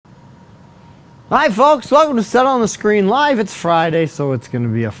Hi folks, welcome to Settle on the Screen Live. It's Friday, so it's going to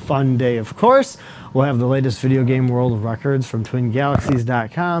be a fun day, of course. We'll have the latest video game world records from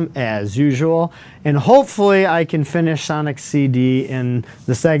TwinGalaxies.com as usual. And hopefully I can finish Sonic CD in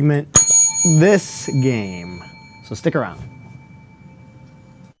the segment This Game. So stick around.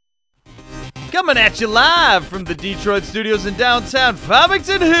 Coming at you live from the Detroit studios in downtown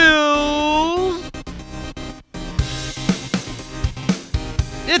Farmington Hills.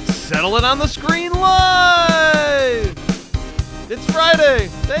 It's Settling on the Screen Live! It's Friday,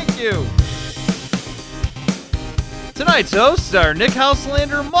 thank you. Tonight's hosts are Nick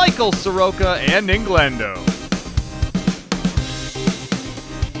Houselander, Michael Soroka, and Inglendo.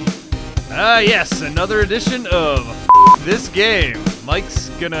 Yes, another edition of This Game. Mike's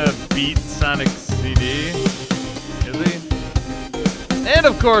gonna beat Sonic CD, is he? And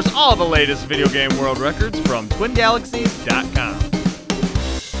of course, all the latest video game world records from TwinGalaxies.com.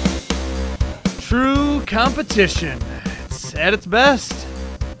 True competition. It's at its best.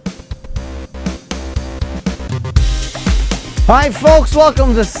 Hi folks,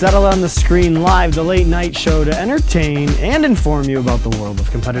 welcome to Settle on the Screen Live, the late night show to entertain and inform you about the world of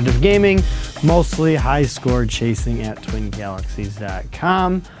competitive gaming, mostly high score chasing at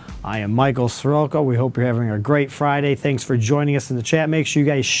TwinGalaxies.com. I am Michael Soroka. We hope you're having a great Friday. Thanks for joining us in the chat. Make sure you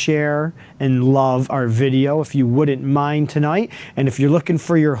guys share and love our video if you wouldn't mind tonight. And if you're looking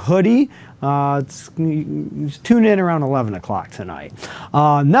for your hoodie, tune in around 11 o'clock tonight.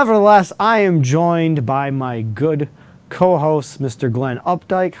 Nevertheless, I am joined by my good co-host, Mr. Glenn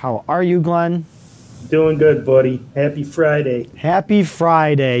Updike. How are you, Glenn? Doing good, buddy. Happy Friday. Happy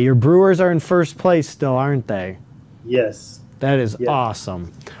Friday. Your Brewers are in first place still, aren't they? Yes. That is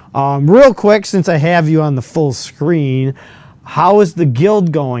awesome. Real quick, since I have you on the full screen, how is the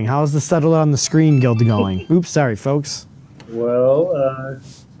guild going? How is the Settle on the Screen guild going? Oops, sorry, folks. Well,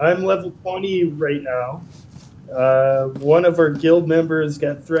 I'm level 20 right now. One of our guild members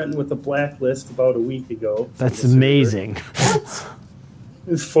got threatened with a blacklist about a week ago. That's amazing.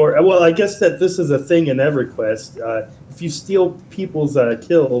 Well, I guess that this is a thing in EverQuest. If you steal people's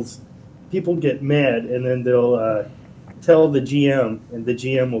kills, people get mad, and then they'll tell the GM, and the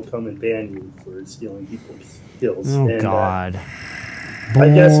GM will come and ban you for stealing people's kills. Oh, and, God. I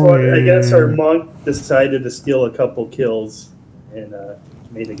guess our monk decided to steal a couple kills and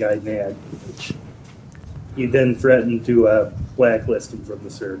made a guy mad, which he then threatened to blacklist him from the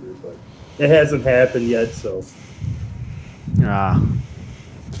server, but it hasn't happened yet, so.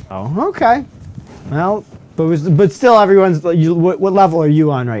 Oh, okay. Well, but still, everyone's. What level are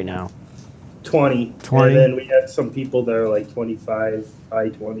you on right now? 20. 20. And then we have some people that are like 25, high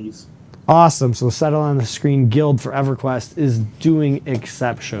 20s. Awesome. So Settle on the Screen Guild for EverQuest is doing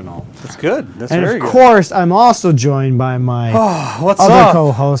exceptional. That's good. That's and very good. of course, I'm also joined by my what's other up?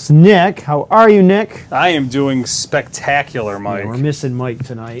 co-host, Nick. How are you, Nick? I am doing spectacular, Mike. We're missing Mike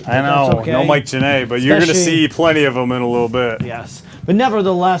tonight. I know, That's okay. no Mike Janae, but you're going to see plenty of them in a little bit. Yes. But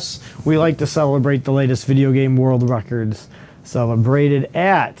nevertheless, we like to celebrate the latest video game world records celebrated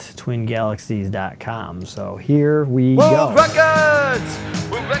at TwinGalaxies.com. So here we go. World records!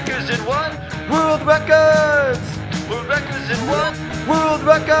 World records in one! World records! World records in one! World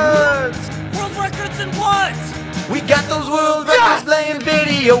records! World records in what? We got those world records playing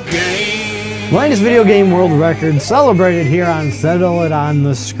video games! Latest video game world records celebrated here on Settle It on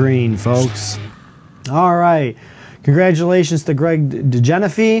the Screen, folks. All right. Congratulations to Greg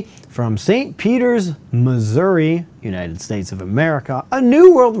DeGenefi from St. Peters, Missouri, United States of America. A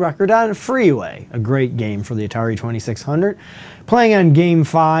new world record on Freeway, a great game for the Atari 2600. Playing on Game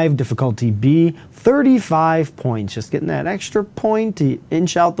 5, difficulty B, 35 points. Just getting that extra point to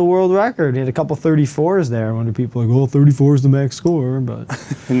inch out the world record. He had a couple 34s there. I wonder people are like, oh, 34 is the max score, but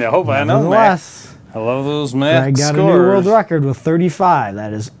No, I know, nevertheless, I love those math Greg got scores. a new world record with 35.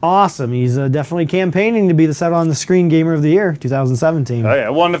 That is awesome. He's definitely campaigning to be the Settle on the Screen Gamer of the Year, 2017. Oh, yeah.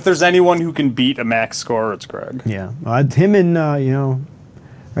 Well, if there's anyone who can beat a max score, it's Greg. Yeah, it's him and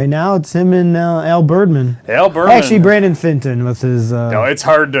right now it's him and Al Birdman. Al Birdman. Actually, Brandon Finton with his. No, it's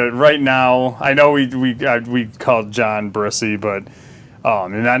hard to right now. I know we called John Brissy, but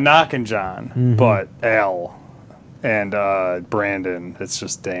I'm not knocking John, but Al and Brandon, it's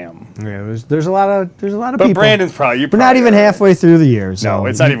just damn. Yeah, there's a lot of But people. Brandon's probably We're not even halfway through the year. So. No,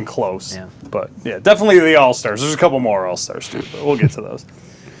 it's not even close. Yeah. But yeah, definitely the All Stars. There's a couple more All Stars too, but we'll get to those.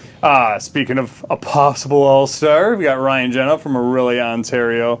 Speaking of a possible All Star, we got Ryan Jenna from Orillia,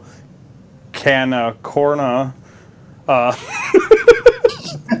 Ontario, Corna.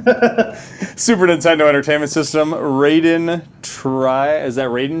 Super Nintendo Entertainment System, Raiden is that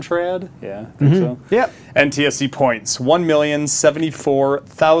Raiden Trad? Yeah, I think so. Yep. NTSC points,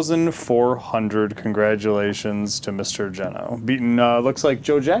 1,074,400. Congratulations to Mr. Geno. Beating, looks like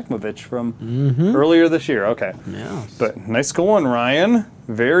Joe Jakmovich from earlier this year. Okay. Yes. But nice going, Ryan.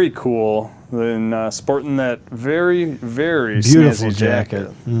 Very cool. And sporting that very, very Beautiful snazzy jacket.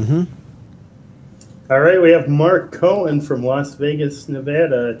 All right, we have Mark Cohen from Las Vegas,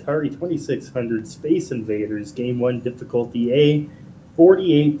 Nevada. Atari 2600 Space Invaders, Game 1 difficulty A,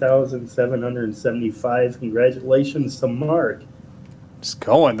 48,775. Congratulations to Mark. Just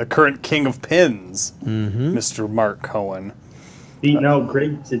going. The current king of pins, Mr. Mark Cohen. Beating out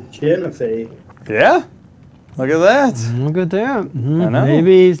Greg DeGenefe. Yeah? Look at that. Look at that. I know.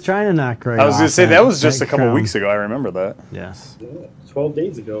 Maybe he's trying to knock Greg I was going off to say, that was just a couple crown. weeks ago. I remember that. Yes. Yeah, 12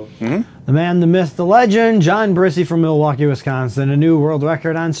 days ago. The man, the myth, the legend, John Brissy from Milwaukee, Wisconsin. A new world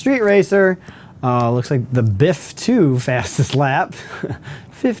record on Street Racer. Looks like the Biff 2 fastest lap.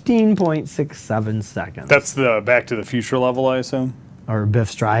 15.67 seconds. That's the Back to the Future level, I assume? Or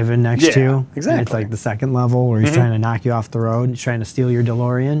Biff's driving next Yeah, to you. exactly. And it's like the second level where he's trying to knock you off the road. He's trying to steal your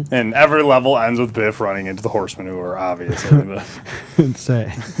DeLorean. And every level ends with Biff running into the horse manure, obviously. But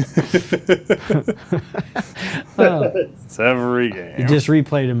Say. it's every game. It just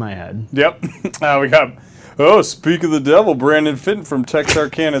replayed in my head. Yep. We got, speak of the devil, Brandon Fitton from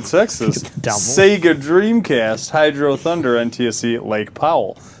Texarkana, Texas. Devil. Sega Dreamcast, Hydro Thunder, NTSC, Lake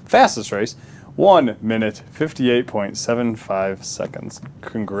Powell. Fastest race, 1 minute, 58.75 seconds.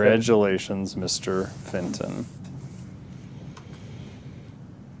 Congratulations, Mr. Fenton.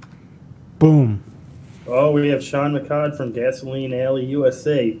 Boom. Oh, we have Sean McCod from Gasoline Alley,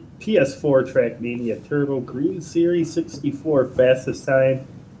 USA. PS4 Trackmania Turbo Green Series 64 fastest time,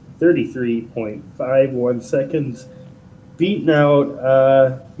 33.51 seconds. Beating out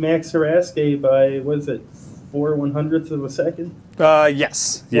Max Haraske by, what is it, 4/100ths of a second?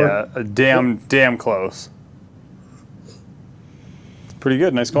 Yes. Yeah, damn close. It's pretty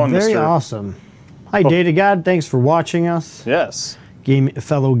good. Nice going, Very Mr. awesome. Hi, Data God. Thanks for watching us. Yes.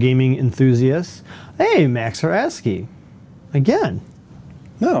 Fellow gaming enthusiasts. Hey, Max Haraski. Again.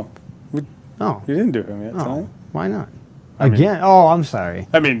 No, Oh. you didn't do him yet Oh. tonight. Why not? mean- Again? Oh, I'm sorry.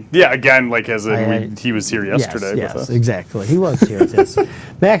 I mean, yeah, again, like as in I- he was here yesterday Yes, with us. exactly. He was here. Yes.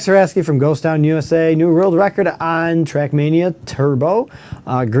 Max Haraski from Ghost Town, USA. New world record on Trackmania Turbo.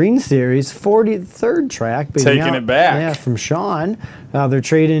 Green Series, 43rd track. beating Taking it back. Yeah, from Sean. They're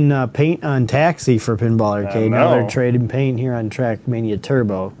trading paint on Taxi for Pinball Arcade. Now know. they're trading paint here on Trackmania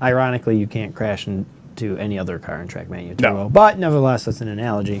Turbo. Ironically, you can't crash into any other car in Trackmania Turbo. No. But nevertheless, that's an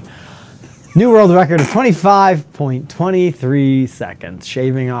analogy. New world record of 25.23 seconds,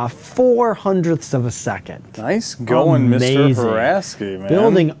 shaving off 4/100ths of a second. Nice going, Mr. Amazing. Haraski, man.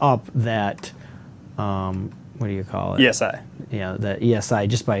 Building up that, what do you call it? ESI. Yeah, the ESI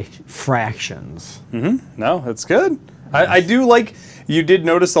just by fractions. No, that's good. I do like, you did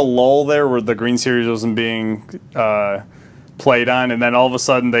notice a lull there where the Green Series wasn't being played on, and then all of a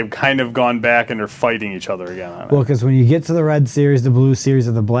sudden they've kind of gone back and they're fighting each other again on it. Well, because when you get to the red series, the blue series,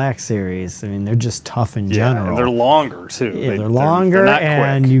 or the black series, I mean, they're just tough in Yeah, general. and they're longer, too. Yeah, they're longer, not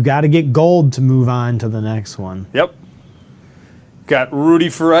and quick. you got to get gold to move on to the next one. Yep. Got Rudy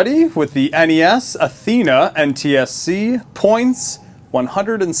Ferretti with the NES, Athena, NTSC, points,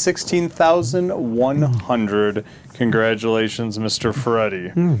 116,100. Congratulations, Mr.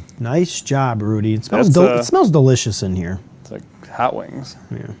 Ferretti. Nice job, Rudy. It smells, That's, it smells delicious in here. It's like Hot Wings,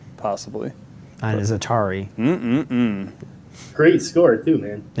 Yeah. possibly. On his Atari. Great score, too,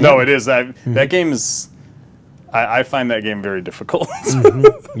 man. No, it is. That game is... I find that game very difficult.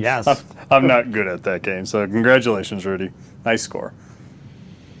 Yes. I'm not good at that game, so congratulations, Rudy. Nice score.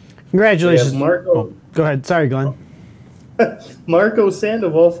 Congratulations. We have Marco, Go ahead. Sorry, Glenn. Marco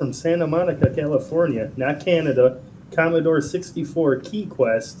Sandoval from Santa Monica, California, not Canada. Commodore 64 Key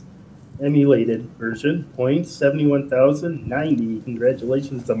Quest emulated version, points 71,090.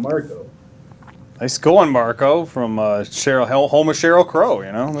 Congratulations to Marco. Nice going, Marco, from home of Sheryl Crow,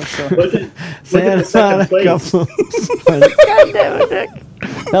 you know? That's, Look at the second place. God damn it, Nick.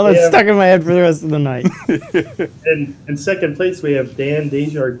 Now that's Yeah. stuck in my head for the rest of the night. In second place, we have Dan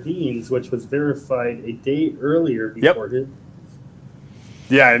Desjardins, which was verified a day earlier Yep. before his.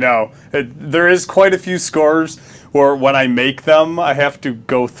 Yeah, I know. There is quite a few scores where when I make them, I have to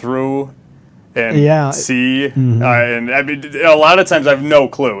go through and see. And I mean, a lot of times I have no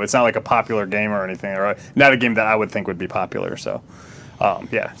clue. It's not like a popular game or anything, or not a game that I would think would be popular. So,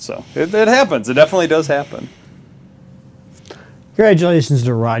 yeah, so it happens. It definitely does happen. Congratulations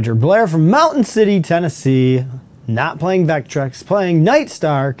to Roger Blair from Mountain City, Tennessee. not playing Vectrex, playing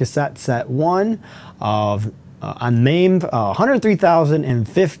Nightstar cassette set 1 of on MAME,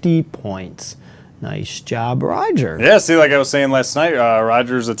 103,050 points. Nice job, Roger. Yeah, see, like I was saying last night,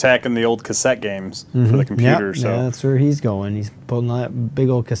 Roger's attacking the old cassette games for the computer. Yep, So yeah, that's where he's going. He's pulling that big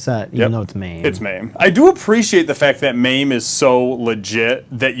old cassette, even though it's MAME. It's MAME. I do appreciate the fact that MAME is so legit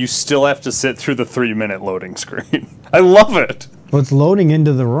that you still have to sit through the 3-minute loading screen. I love it. Well, it's loading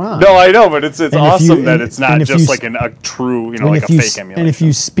into the ROM. No, I know, but it's And awesome that it's not and if just you like a true, and like if a you fake s- emulation. And if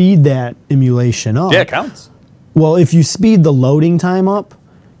you speed that emulation up, yeah, it counts. well, if you speed the loading time up,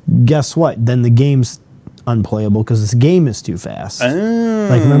 guess what? Then the game's unplayable because this game is too fast. Like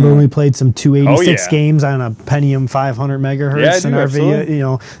remember when we played some 286 Oh, yeah. games on a Pentium 500 megahertz Yeah, I in do, our absolutely. video, you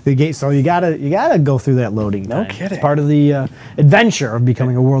know, the game. So you gotta go through that loading No time. kidding. It's part of the adventure of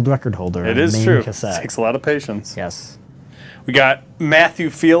becoming a world record holder. It on is MAME true. It Cassette. takes a lot of patience. Yes. We got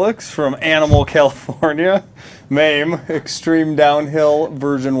Matthew Felix from Animal, California. MAME, Extreme Downhill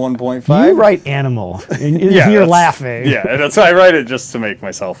version 1.5. You write animal, and Yeah, you're that's- laughing. Yeah, and that's why I write it just to make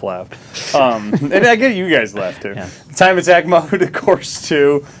myself laugh. And I get you guys laugh too. Yeah. Time attack mode, course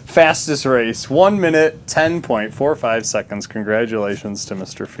 2, fastest race, 1 minute, 10.45 seconds. Congratulations to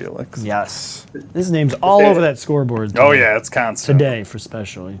Mr. Felix. Yes. His name's all over that scoreboard. Oh, yeah, it's constant. Today, for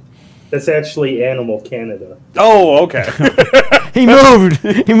especially. That's actually Animal Canada. Oh, okay. He moved.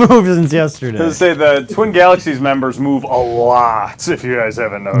 He moved since yesterday. I was gonna say the Twin Galaxies members move a lot, if you guys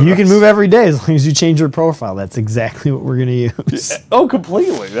haven't noticed. You can move every day as long as you change your profile. That's exactly what we're going to use. Oh,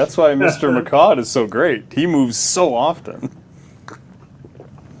 completely. That's why Mr. McCall is so great. He moves so often.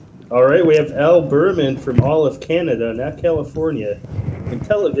 All right, we have Al Berman from all of Canada, not California, in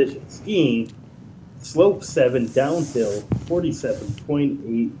television skiing. Slope 7 downhill,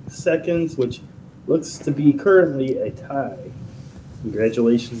 47.8 seconds, which looks to be currently a tie.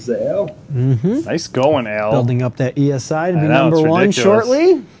 Congratulations to Al. Nice going, Al. Building up that ESI to I be know, number it's one ridiculous.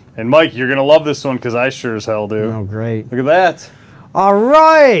 shortly. And Mike, you're gonna love this one because I sure as hell do. Oh, great. Look at that. All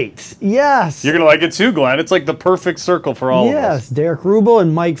right. Yes. You're gonna like it too, Glenn. It's like the perfect circle for all of Yes, us. Derek Rubel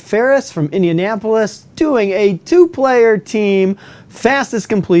and Mike Ferris from Indianapolis doing a 2-player team fastest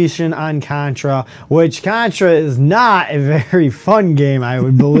completion on Contra, which Contra is not a very fun game, I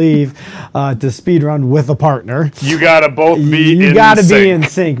would believe, to speedrun with a partner. You gotta both be You in gotta sync. be in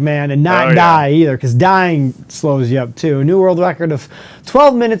sync, man, and not Oh, yeah. die either, because dying slows you up too. A new world record of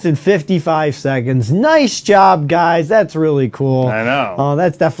 12 minutes and 55 seconds. Nice job, guys. That's really cool. I know.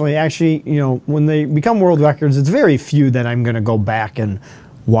 That's definitely, actually, you know, when they become world records, it's very few that I'm going to go back and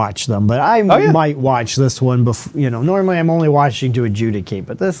watch them. But I yeah. might watch this one before, you know, normally I'm only watching to adjudicate,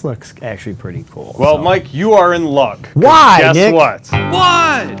 but this looks actually pretty cool. Well, so. Mike, you are in luck. 'Cause Why, Guess Nick? what?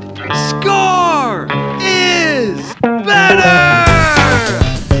 What score is better?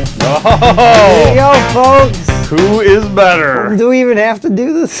 There you Oh, go, folks. who is better? Do we even have to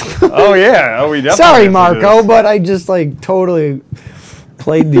do this? Oh yeah. Oh, we definitely. Sorry, have to do Marco, this. but I just like totally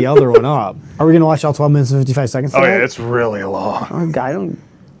played the other one up. Are we gonna watch all 12 minutes and 55 seconds? Oh yeah, tonight? it's really long. I don't.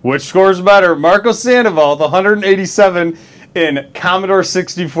 Which scores better, Marco Sandoval, the 187 in Commodore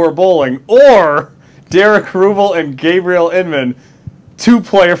 64 bowling, or Derek Rubel and Gabriel Inman,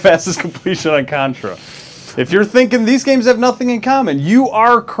 2-player fastest completion on Contra? If you're thinking these games have nothing in common, you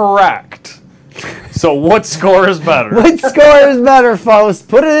are correct. So what score is better? What score is better, folks?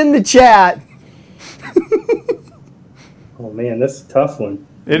 Put it in the chat. Oh man, that's a tough one.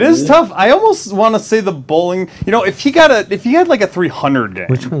 It is tough. I almost want to say the bowling. You know, if he had like a 300 game.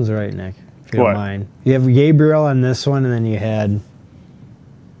 Which one's right, Nick? If you What? don't mind. You have Gabriel on this one, and then you had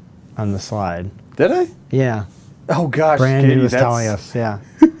on the slide. Did I? Yeah, Oh gosh, Brandon Katie, was that's, telling us. Yeah.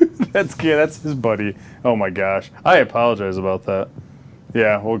 That's his buddy. Oh my gosh, I apologize about that.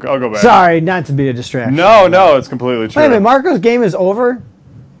 Yeah, I'll go back. Sorry, not to be a distraction. No, it's completely true. Wait a minute, Marco's game is over.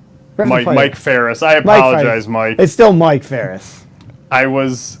 We have to play Mike it. Ferris. I Mike apologize, Ferris. Mike. It's still Mike Ferris. I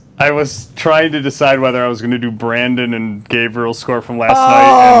was trying to decide whether I was going to do Brandon and Gabriel's score from last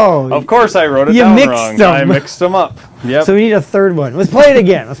night. Oh, And of course, I wrote it you down mixed wrong. them. I mixed them up. Yep. So we need a third one. Let's play it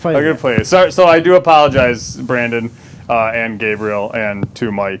again. Let's play it I'm again. gonna play it. Sorry, so I do apologize, Brandon, and Gabriel, and to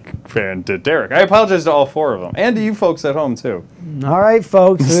Mike and to Derek. I apologize to all 4 of them, and to you folks at home too. All right,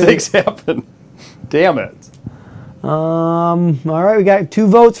 folks. Mistakes happen. Damn it. All right, we got 2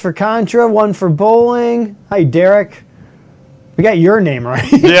 votes for Contra, 1 for bowling. Hi, Derek. We got your name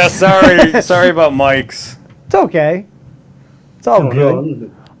right. Yeah, sorry about Mike's. It's okay. It's all I good. don't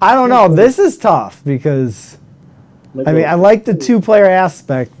know. I don't know. This is tough because I mean I like the 2-player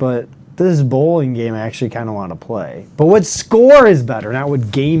aspect, but this bowling game I actually kind of want to play. But what score is better, not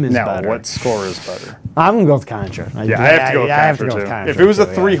what game is Now, better. what score is better? I'm going to go with Contra. Yeah, I have to go with I have to Contra, go with too. Contra, If it was a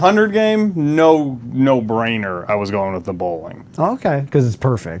too, yeah. 300 game, no brainer. I was going with the bowling Okay, because it's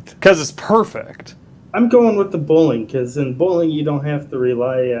perfect. because it's perfect. I'm going with the bowling because in bowling you don't have to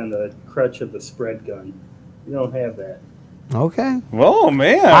rely on the crutch of the spread gun. You don't have that. Okay. Oh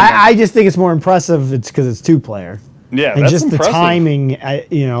man, I just think it's more impressive. It's because it's 2-player. yeah, And that's just impressive. the timing,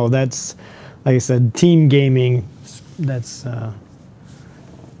 that's, like I said, team gaming. That's,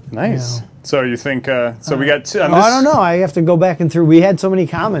 Nice. Yeah. So you think? So we got two. On I this, don't know. I have to go back and through. We had so many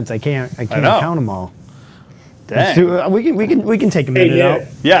comments. I can't know. count them all. Dang. We can take a Hey, minute out.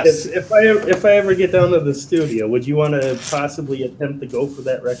 Yes. If I ever get down to the studio, would you want to possibly attempt to go for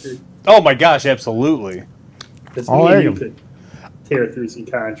that record? Oh my gosh, absolutely. Because Oh, me there and you you go. could tear through some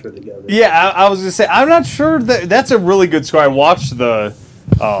Contra together. Yeah, I was gonna say I'm not sure that's a really good score. I watched their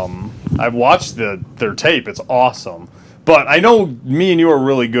tape. It's awesome. But I know me and you are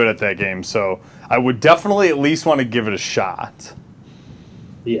really good at that game, so I would definitely at least want to give it a shot.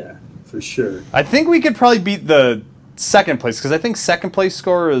 Yeah, for sure. I think we could probably beat the second place because I think second place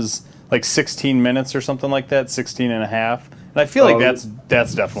score is like 16 minutes or something like that, 16 and a half. And I feel like Oh.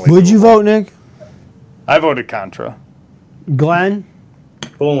 that's definitely. Would you doable. vote, Nick? I voted Contra. Glenn?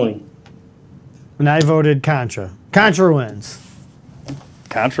 Bowling. And I voted Contra. Contra wins.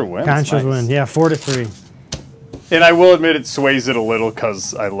 Contra wins. Contra's Nice. win. Yeah, 4-3. And I will admit it sways it a little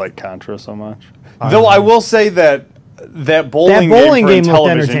because I like Contra so much. Though I will say that bowling, bowling game game for looked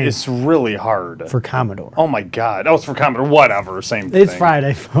television entertaining. is really hard. For Commodore. Oh my god! Oh, it's for Commodore. Whatever, same thing. It's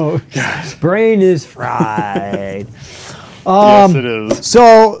Friday, folks. Brain is fried. Yes, it is.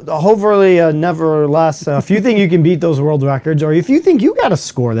 So, hopefully, nevertheless, if you think you can beat those world records, or if you think you got a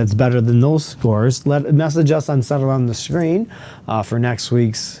score that's better than those scores, message us on Settle on the Screen for next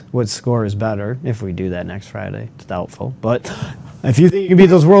week's What Score is Better, if we do that next Friday. It's doubtful. But if you think you can beat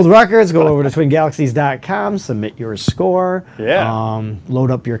those world records, go over to twingalaxies.com, submit your score, Yeah. load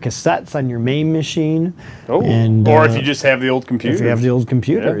up your cassettes on your main machine. Oh, and, or if you just have the old computer. if you have the old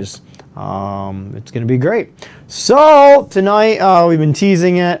computers. It's going to be great. So tonight we've been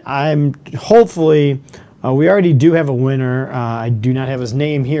teasing it. I'm hopefully we already do have a winner. I do not have his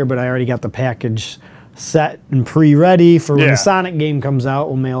name here, but I already got the package set and pre-ready for when Yeah. the Sonic game comes out.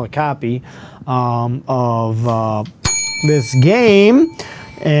 We'll mail a copy of this game.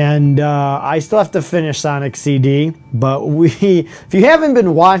 And I still have to finish Sonic CD, but if you haven't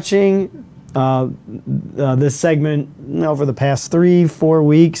been watching this segment over the past 3-4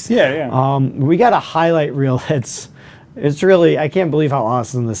 weeks, we got a highlight reel. It's really, I can't believe how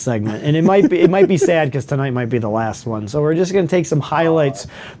awesome this segment, and it might be sad because tonight might be the last one. So we're just gonna take some highlights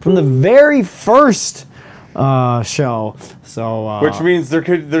from the very first show. So Which means there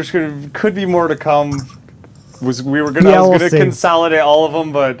could be more to come. I was we'll gonna see. consolidate all of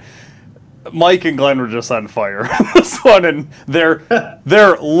them, but Mike and Glenn were just on fire on this one, and their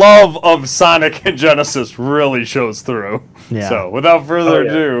love of Sonic and Genesis really shows through. Yeah. So without further Oh,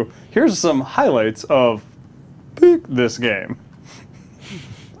 yeah. ado, here's some highlights of this game.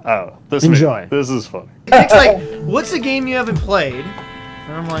 Oh, Enjoy. This is funny. Nick's like, what's a game you haven't played?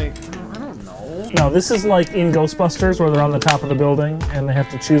 And I'm like, I don't know. No, this is like in Ghostbusters where they're on the top of the building and they have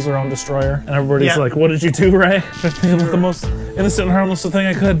to choose their own destroyer. And everybody's Yeah. like, what did you do, Ray? It was the most innocent and harmless thing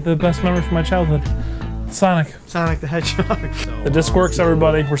I could. The best memory from my childhood. Sonic. Sonic the Hedgehog. So, The disc works,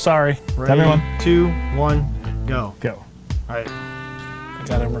 everybody. We're sorry. ready, Everyone. 2, 1, go. Go. All right. I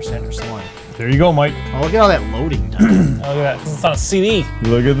got Emerson Anderson. Look There you go, Mike. Oh, look at all that loading time. at that. It's on a CD.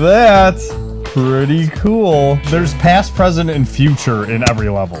 Look at that. Pretty cool. There's past, present, and future in every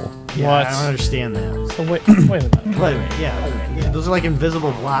level. Yeah, What? I don't understand that. So wait a minute. Wait a minute, yeah. Those are like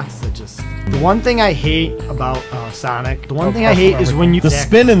invisible blocks that just... The one thing I hate about Sonic, the one thing I hate is when you... The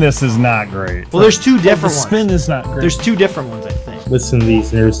spin in this is not great. Well, there's two The different spin ones. is not great. There's two different ones, I think. Listen to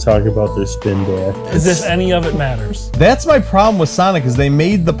these nerds talk about their spin dash. Is this any of it matters? That's my problem with Sonic is they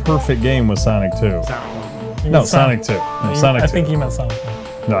made the perfect game with Sonic 2. You No, mean Sonic 2. No, Sonic I 2. think you meant Sonic.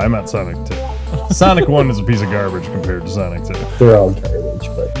 No, I meant Sonic 2. Sonic 1 is a piece of garbage compared to Sonic 2. They're all garbage,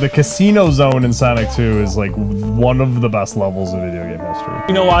 but The casino zone in Sonic 2 is like one of the best levels of video game history.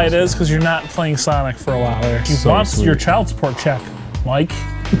 You know why it is? Because you're not playing Sonic for a while there. You So want sweet. your child support check, Mike.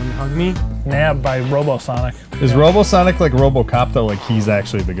 Hug me? Nabbed by Robo-Sonic. Is Robo-Sonic like RoboCop though? Like he's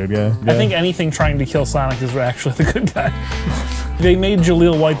actually the good guy? I think anything trying to kill Sonic is actually the good guy. They made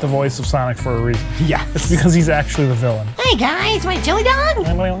Jaleel White the voice of Sonic for a reason. Yes. Because he's actually the villain. Hey guys, my chili dog!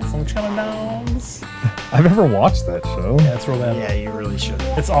 Anybody want some chili dogs? I've never watched that show. Yeah, it's real bad. Yeah, you really should.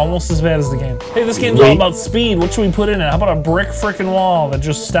 It's almost as bad as the game. Hey, this game's all about speed. What should we put in it? How about a brick frickin' wall that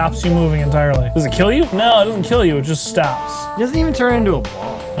just stops you moving entirely? Does it kill you? No, it doesn't kill you. It just stops. It doesn't even turn into a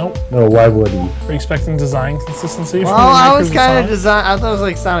ball. Nope. No, why would he? Are you expecting design consistency? Well, I was kind of designed. I thought it was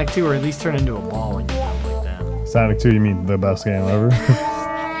like Sonic 2, or at least turn into a ball when you jump like that. Sonic 2, you mean the best game ever?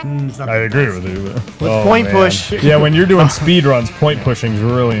 I agree with you. But, point push. Yeah, when you're doing speed runs, point pushing is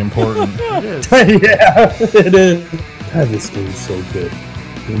really important. Yeah, it is. God, this game's so good.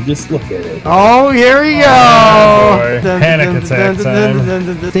 And just look at it. Oh, here we go! boy. Panic attack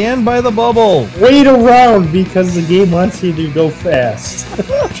time. Stand by the bubble. Wait around because the game wants you to go fast.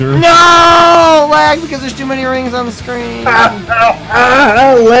 Sure. No! Lag because there's too many rings on the screen. Lag.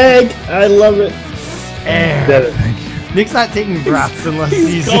 I love it. Air. Nick's not taking breaths unless He's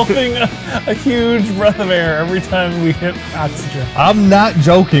he's... gulping a huge breath of air every time we hit oxygen. I'm not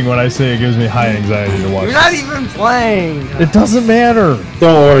joking when I say it gives me high anxiety to watch. You're not even playing. It doesn't matter.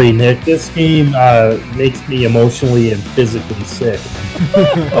 Don't worry, Nick. This game makes me emotionally and physically sick.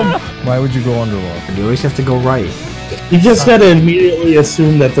 Why would you go underwater? You always have to go right. You just gotta immediately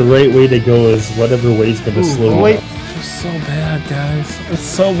assume that the right way to go is whatever way's gonna slow you wait. down. It's so bad, guys. It's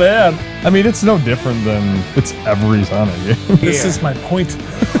so bad. I mean, it's no different than it's every Sonic game. This is my point.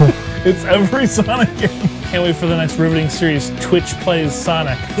 It's every Sonic game. Can't wait for the next riveting series. Twitch plays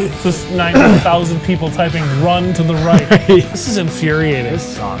Sonic. It's just 9,000 people typing "run to the right." This is infuriating.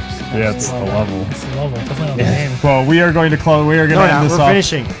 This sucks. Yeah, it's the level. It's the level. Definitely not the game. Well, we are going to close. We are going No, to end no, this we're off.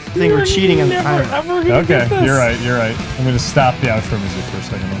 finishing. I think we're cheating on the Never, timer. ever gonna Okay, get this. you're right. You're right. I'm going to stop the outro music for a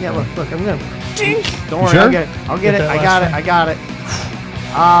second. Yeah, look, I'm gonna... Don't worry, Sure? I'll get it. I'll get it. that I last got it. one. I got it.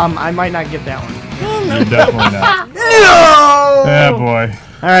 I might not get that one. You're definitely not. No! Yeah, boy.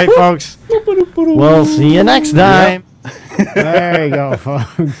 All right, folks. We'll see you next time. There you go,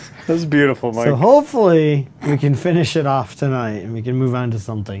 folks. That's beautiful, Mike. So hopefully we can finish it off tonight and we can move on to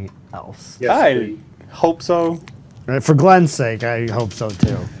something else. Yes, I please. hope so. Right, for Glenn's sake, I hope so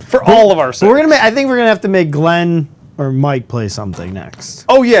too. For all of our So we're sakes. gonna make. I think we're gonna have to make Glenn or Mike play something next.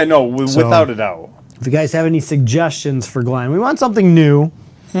 Oh, yeah, no, So- without a doubt. If you guys have any suggestions for Glenn, we want something new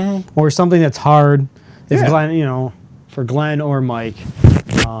or something that's hard. If Yeah. Glenn, for Glenn or Mike.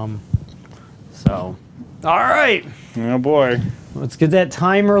 So, all right, Oh, boy. let's get that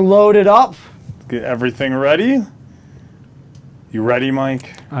timer loaded up. Get everything ready. You ready,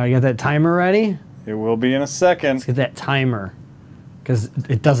 Mike? I got that timer ready. It will be in a second. Let's get that timer because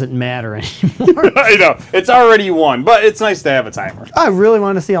it doesn't matter anymore. I know. It's already one, but it's nice to have a timer. I really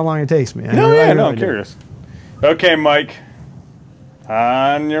want to see how long it takes me. I No, really- I yeah, no, really I'm do. curious. Okay, Mike.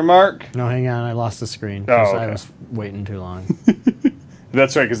 On your mark. No, hang on. I lost the screen. Oh, 'cause I okay. was waiting too long.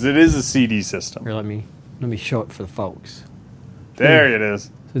 That's right, because it is a CD system. Here, let me show it for the folks. There it is.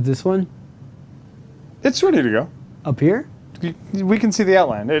 So this one It's ready to go. up here. We can see the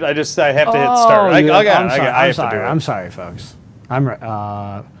outline. I have to hit start. I got it. I have to do it. I'm sorry, folks. I'm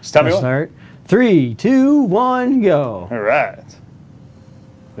right. Just tell me what. Start. 3, 2, 1, go. All right.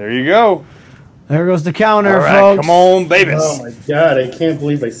 There you go. There goes the counter, All right, folks. come on, babies. Oh my god, I can't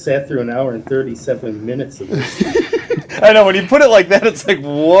believe I sat through an hour and 37 minutes of this. I know, when you put it like that, it's like,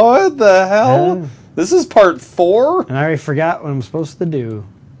 what the hell? Yeah. This is part 4? And I already forgot what I'm supposed to do.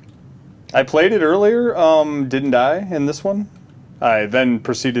 I played it earlier, didn't die in this one. I then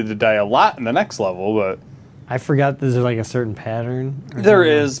proceeded to die a lot in the next level, but I forgot there's like a certain pattern. or there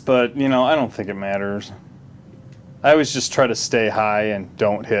something. is, but, I don't think it matters. I always just try to stay high and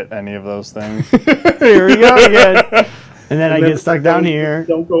don't hit any of those things. Here we go again. And then I get stuck down here.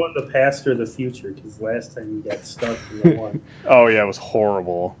 Don't go in the past or the future, because last time you got stuck in the one. Oh, yeah, it was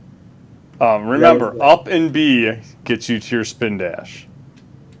horrible. Remember, Yeah, it was up and B gets you to your spin dash.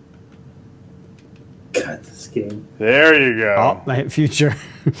 God, this game. There you go. Oh, I hit future.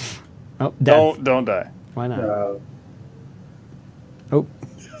 Oh, death. Don't die. Why not? Uh, Oh.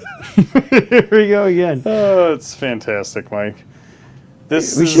 Here we go again. Oh, it's fantastic, Mike.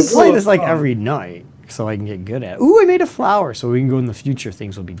 This We should is play this like every night so I can get good at it. Ooh, I made a flower so we can go in the future.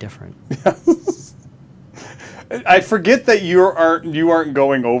 Things will be different. I forget that you aren't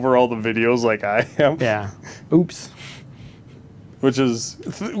going over all the videos like I am, Yeah. Oops. which is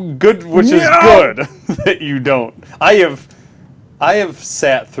good. Which is good that you don't. I have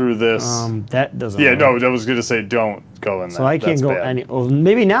sat through this. That doesn't Yeah, work. no, I was gonna say don't go in there. So I can't That's go bad. any. Oh,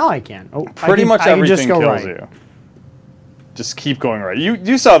 maybe now I can. Oh, Pretty much I can everything just go kills right. you. Just keep going right.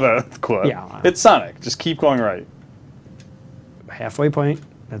 You saw the clip. Yeah. It's Sonic. Just keep going right. Halfway point.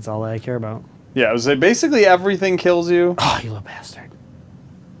 That's all that I care about. Yeah, I was like, basically everything kills you. Oh, you little bastard.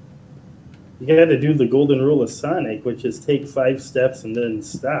 You got to do the golden rule of Sonic, which is take 5 steps and then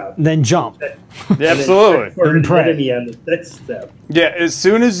stop. Then jump. Yeah, And then absolutely. check for an pray. enemy on the next step. Yeah, as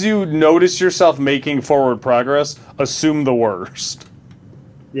soon as you notice yourself making forward progress, assume the worst.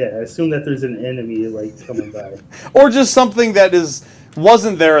 Yeah, assume that there's an enemy like coming by. Or just something that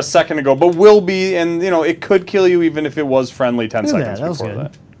wasn't there a second ago, but will be, and it could kill you even if it was friendly 10 Look at seconds that, that was before good.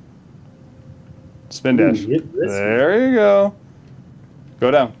 that. Spin dash. Ooh, get risky. There you go.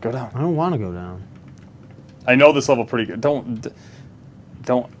 Go down. Go down. I don't want to go down. I know this level pretty good. Don't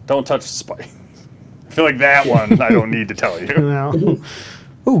touch the spike. I feel like that one I don't need to tell you. No.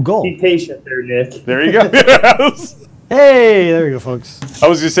 Ooh, gold. Be patient there, Nick. There you go. Yes. Hey, there we go, folks. I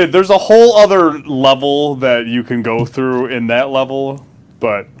was gonna say there's a whole other level that you can go through in that level,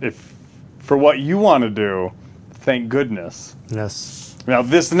 but if for what you want to do, thank goodness. Yes. Now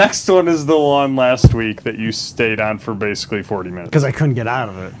this next one is the one last week that you stayed on for basically 40 minutes. Because I couldn't get out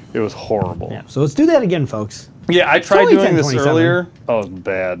of it. It was horrible. Yeah. So let's do that again, folks. Yeah, I tried only doing this 10:27. earlier. Oh, it was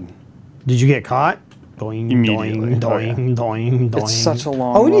bad. Did you get caught? Doing, Immediately. doing, Oh, yeah. doing, doing, doing. It's such a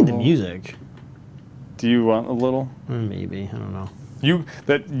long Oh, we need the level. music. Do you want a little? Maybe. I don't know.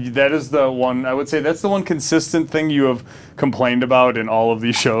 That is the one I would say that's the one consistent thing you have complained about in all of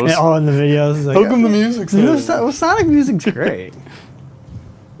these shows. And all in the videos. It's like, How come the music's You know, not- Sonic music's great.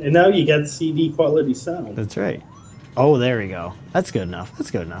 And now you got CD quality sound. That's right. Oh, there we go. That's good enough.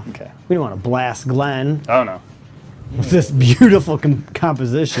 That's good enough. Okay. We don't want to blast Glenn Oh no. with this beautiful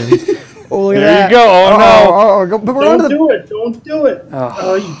composition. Oh, look at There that. you go. Oh, no. Oh, go. But we're Don't on to the. do it. Don't do it.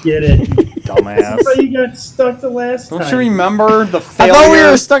 Oh, you get it. Dumbass. That's why you got stuck the last time. Don't you remember the I failure? thought we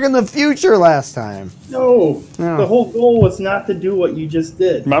were stuck in the future last time. No. No. The whole goal was not to do what you just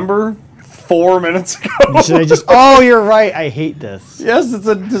did. Remember 4 minutes ago? Should I just? Oh, you're right. I hate this. Yes, it's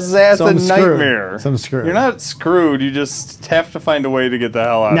a disaster, So I'm screwed. nightmare. So I'm screwed. You're not screwed. You just have to find a way to get the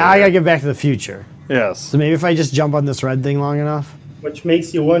hell out Now of I here. gotta get back to the future. Yes. So maybe if I just jump on this red thing long enough. Which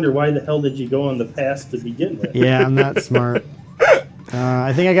makes you wonder why the hell did you go in the past to begin with? Yeah, I'm not smart.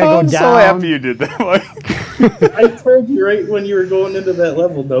 I think I gotta I'm go down. so happy you did that, Mike. I told you right when you were going into that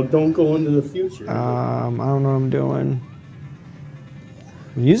level, though, don't go into the future. I don't know what I'm doing.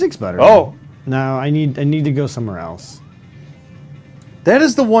 Music's better. Oh, No, I need to go somewhere else. that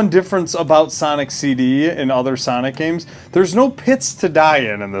is the one difference about Sonic CD and other Sonic games. There's no pits to die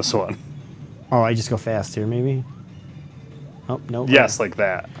in this one. Oh, I just go fast here, maybe. Oh no. Yes, like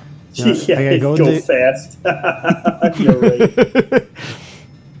that. No, yeah, I gotta go go to- fast. You're right.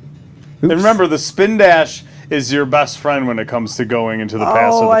 And remember, the spin dash is your best friend when it comes to going into the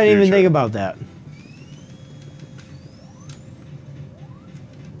past or Oh, the I didn't even future. think about that.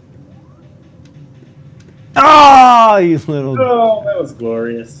 Oh, you little. Oh, that was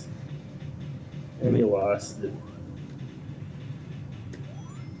glorious. And you lost it.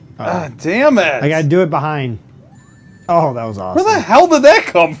 Ah, damn it! I gotta do it behind. Oh, that was awesome. Where the hell did that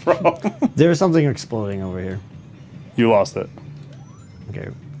come from? There's something exploding over here. You lost it. Okay.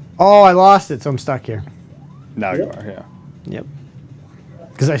 Oh, I lost it, so I'm stuck here. Now Yep. you are, yeah. Yep.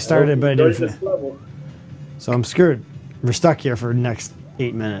 Because I started, but I Enjoyed didn't. this level. So I'm screwed. We're stuck here for the next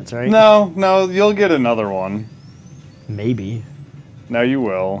 8 minutes, right? No, you'll get another one. Maybe. Now you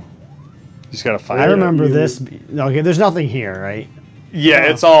will. You just gotta find I it. remember this. Okay, there's nothing here, right? Yeah,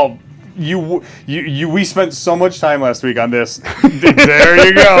 it's all you. We spent so much time last week on this. There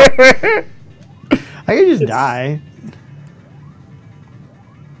you go. I could just die.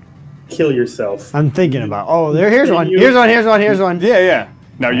 Kill yourself. I'm thinking about. Oh, here's one. Here's one. Here's one. Here's one. Yeah.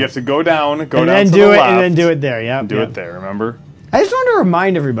 Now you have to go down, and down then to do the it, left, and then do it there. Yeah. do it there. Remember? I just wanted to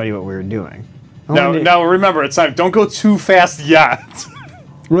remind everybody what we were doing. I Now, wanted to- now remember, it's not. Don't go too fast yet.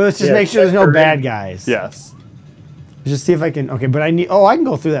 well, let's just Yeah, make sure there's no check bad guys. Yes. Just see if I can. Okay, but I need. Oh, I can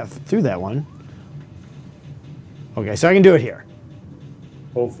go through that one. Okay, so I can do it here.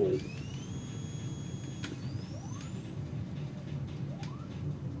 Hopefully.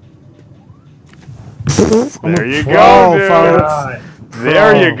 There you pro, go, dude. folks. God.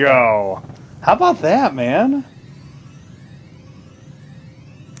 There Pro. you go. How about that, man?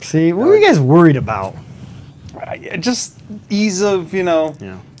 See, what were you guys worried about? Just ease of,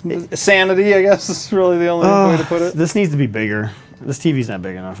 Yeah. sanity, I guess is really the only way to put it. This needs to be bigger. This TV's not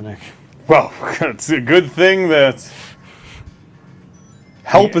big enough, Nick. Well, it's a good thing that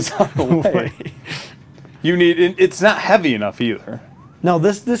help is on the way. You need. It's not heavy enough either. No,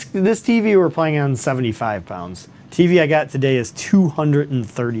 this TV we're playing on 75 pounds. TV I got today is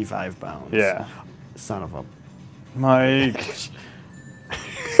 235 pounds. Yeah, Son of a. Mike.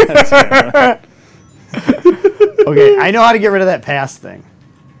 Okay, I know how to get rid of that pass thing.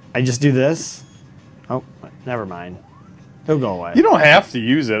 I just do this. Oh, never mind. It'll go away. You don't have to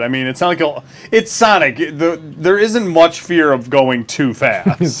use it. I mean, it's not like it's Sonic. There isn't much fear of going too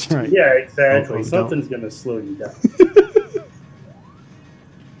fast. That's right. Yeah, exactly. Oh, Something's going to slow you down.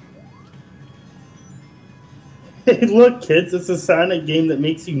 Hey, look, kids, it's a Sonic game that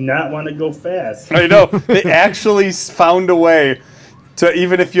makes you not want to go fast. I know. They actually found a way to,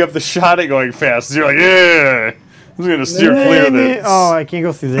 even if you have the shot at going fast, you're like, yeah, I'm going to steer clear of this. Oh, I can't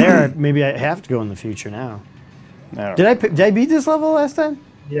go through there. Maybe I have to go in the future now. I don't Did I beat this level last time?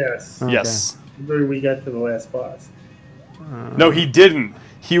 Yes. Okay. Yes. Where we got to the last boss. No, he didn't.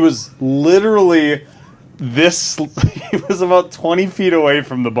 He was literally this. He was about 20 feet away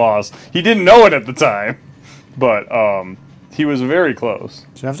from the boss. He didn't know it at the time, but he was very close.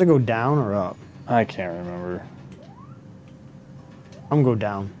 So I have to go down or up? I can't remember. I'm gonna go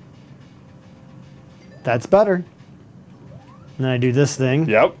down. That's better. And then I do this thing.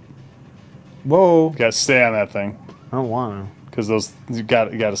 Yep. Whoa. You gotta stay on that thing I don't want to. because those you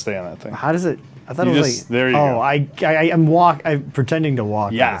gotta stay on that thing. How does it? I thought You it was just- like. there you go. I'm pretending to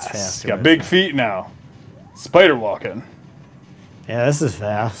walk. but it's Yes. faster. Got big feet now. Spider walking. Yeah, this is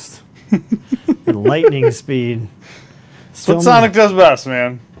fast. Lightning speed. That's what Sonic does best,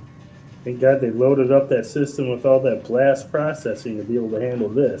 man. Thank God they loaded up that system with all that blast processing to be able to handle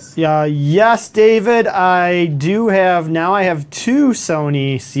this. Yeah, yes, David. I do have now. I have two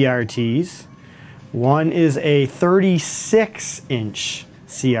Sony CRTs. One is a 36-inch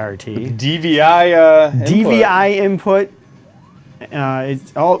CRT. DVI. DVI input.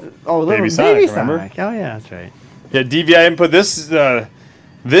 It's little Baby Sonic, remember? Oh yeah, that's right. Yeah, DVI input.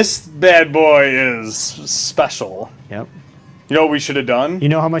 This bad boy is special. Yep. You know what we should have done? You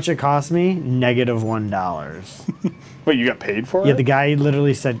know how much it cost me? -$1. Wait, you got paid for Yeah, it? the guy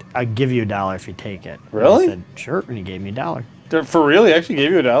literally said, "I'll give you $1 if you take it." And Really? I said, "Sure," and he gave me $1. For real? He actually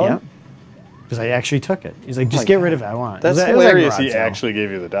gave you $1? Yeah. Because I actually took it. He's like, "Just my get God. rid of it. I want it." That's It was like hilarious. garage He sale. actually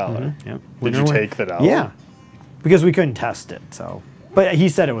gave you the $1. Yep. Did Winner you win. take the $1? Yeah, because we couldn't test it. So, but he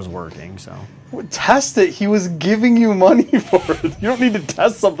said it was working. So Well, test it. He was giving you money for it. You don't need to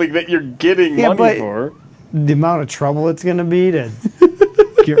test something that you're getting Yeah, money but- for. the amount of trouble it's gonna be to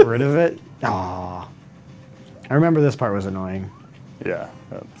get rid of it. Aw. I remember this part was annoying. Yeah,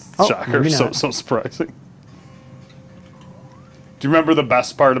 that's Oh, shocker. maybe So not. surprising. Do you remember the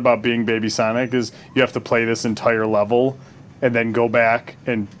best part about being Baby Sonic is you have to play this entire level and then go back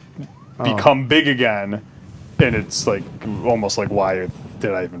and become big again, and it's like almost like why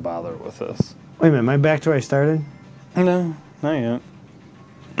did I even bother with this? Wait a minute, am I back to where I started? No, not yet.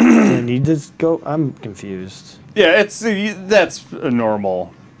 And you just go. I'm confused. Yeah, that's a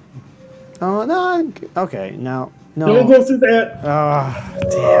normal. Oh no. Okay, now Don't no. go through that.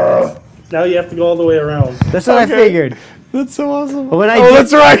 Damn. Now you have to go all the way around. That's what I Okay. figured. That's so awesome. But when I Oh, did,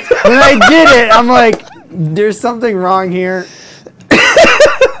 that's right. when I did it, I'm like, there's something wrong here.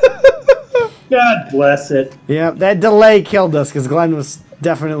 God bless it. Yeah, that delay killed us because Glenn was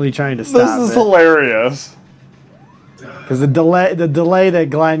definitely trying to This stop is it. hilarious. Because the delay that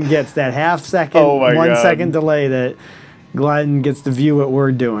Glenn gets, that half second, Oh my 1 God. second delay that Glenn gets to view what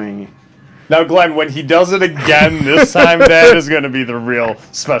we're doing. Now, Glenn, when he does it again this time, that is going to be the real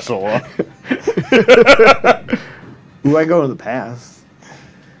special one. Ooh, I go to the past.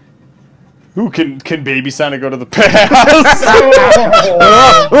 Who can Baby Sonic go to the past?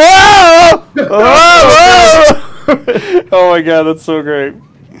 Whoa! Oh my God, that's so great.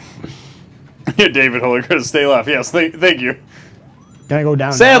 Yeah, David Holler, gonna stay left. Yes, thank you. Can I go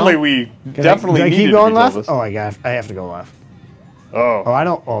down? Sadly, now? we Can definitely do I needed keep to going be told left? this. Oh, I have to go left. Oh, Oh, I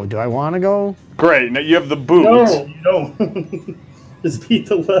don't. Oh, do I want to go? great. Now you have the boot. No, you don't. Just beat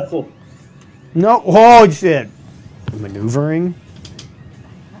the level. No. Oh, shit. Maneuvering.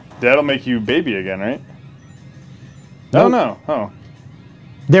 That'll make you baby again, right? No, Nope. no. Oh.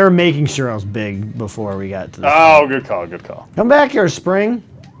 They were making sure I was big before we got to this. Oh, good call, good call. Come back here, Spring.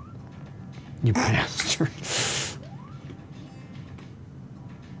 You bastard.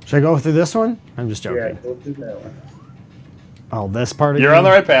 Should I go through this one? I'm just joking. Yeah, go through that one. Oh, this part You're again? on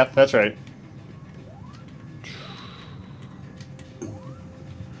the right path. That's right.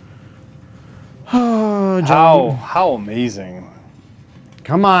 Oh, John. How amazing.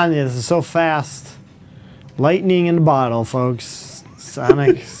 Come on, this is so fast. Lightning in the bottle, folks.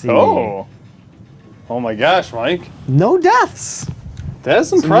 Sonic CD. Oh. Oh my gosh, Mike. No deaths.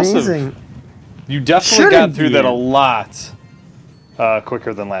 That's It's impressive. amazing. You definitely Shouldn't got through be. that a lot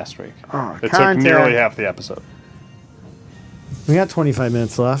quicker than last week. Oh, It took contact. nearly half the episode. We got 25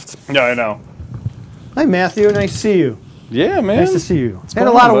 minutes left. Yeah, I know. Hi, Matthew. Nice to see you. Yeah, man. Nice to see you. What's And a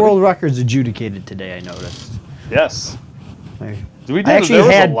going lot on, of buddy? world records adjudicated today, I noticed. Yes. I We did. I actually there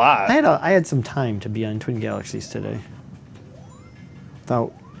was had a lot. I had some time to be on Twin Galaxies today.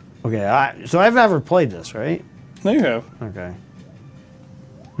 Thought. Okay, so I've never played this, right? No, you have. Okay.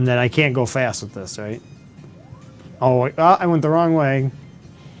 And then I can't go fast with this, right? Oh, I went the wrong way.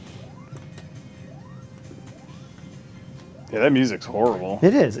 Yeah, that music's horrible.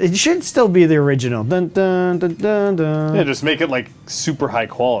 It is. It should still be the original. Dun dun dun dun dun. Yeah, just make it like super high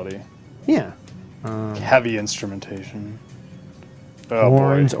quality. Yeah. Heavy instrumentation. Oh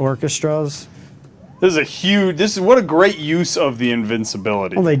Horns, boy. orchestras. This is what a great use of the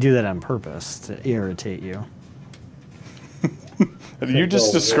invincibility. Well, they do that on purpose to irritate you. You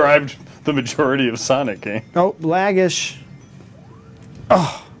just described the majority of Sonic games. Oh, laggish.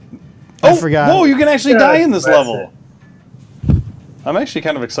 Oh, I forgot. Whoa, you can actually Yeah, die in this that's level. I'm actually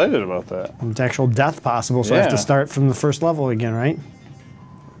kind of excited about that. It's actual death possible, so I have to Yeah. start from the first level again, right?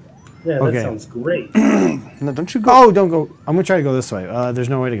 Yeah, that Okay. sounds great. No, don't you go? Oh, don't go. I'm going to try to go this way. There's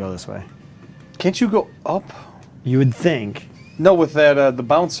no way to go this way. Can't you go up? You would think. No, with that the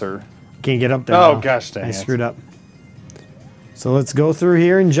bouncer. Can't get up there. Oh, now. gosh dang I it. screwed up. So let's go through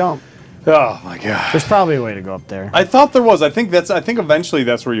here and jump. Oh my god. There's probably a way to go up there. I thought there was. I think eventually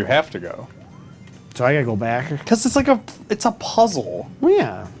that's where you have to go. So I got to go back. Because it's a puzzle. Well,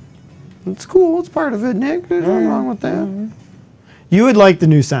 yeah. It's cool. It's part of it, Nick. There's nothing wrong with that. You would like the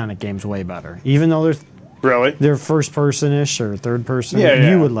new Sonic games way better. Even though Really? they're first person-ish or third person, Yeah, yeah.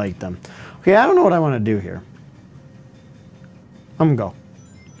 you would like them. Okay, I don't know what I want to do here. I'm going to go.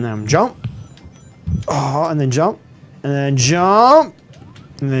 And then jump. Oh, and then jump. And then jump.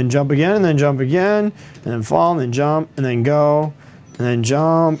 And then jump again, and then jump again. And then fall, and then jump, and then go. And then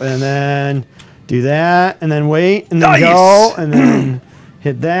jump, and then do that, and then wait, and then Nice! go, and then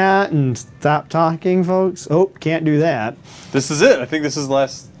hit that, and stop talking, folks. Oh, can't do that. This is it. I think this is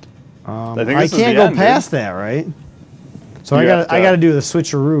last. I think I this is can't the go end, past that, right? So You I have got to to- do the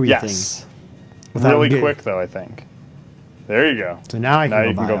switcheroo Yes. thing. without Really getting- quick though, I think. There you go. So now I Now can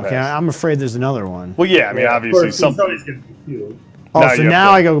you go can by. go Okay, past. I'm afraid there's another one. Well, yeah. I mean, Yeah, of obviously course, something. Somebody's going to be cute. Oh, Now so you have now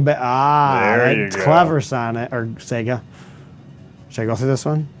to- I go back. Ah, There you that's go. clever, Sonic or Sega. Should I go through this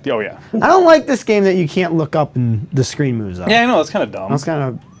one? Oh yeah. I don't like this game that you can't look up and the screen moves up. Yeah, I know. That's kind of dumb. That's kind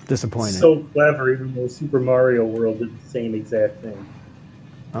of disappointing. So clever, even though Super Mario World did the same exact thing.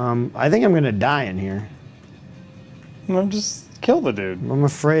 I think I'm gonna die in here. No, just kill the dude. I'm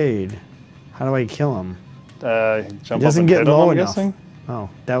afraid. How do I kill him? Jump He doesn't up and get hit him, low I'm enough. guessing. Oh,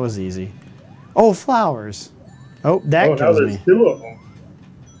 that was easy. Oh, flowers. Oh, that Oh, now kills there's me. two of them.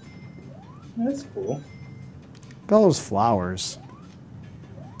 That's cool. Look at those flowers.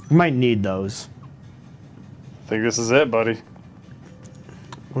 You might need those. I think this is it, buddy.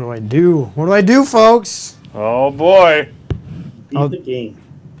 What do I do? What do I do, folks? Oh boy. Beat Oh. the game.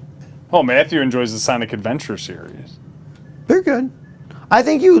 Oh, Matthew enjoys the Sonic Adventure series. They're good. I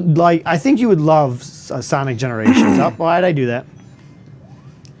think you would like. I think you would love Sonic Generations. Oh, why'd I do that?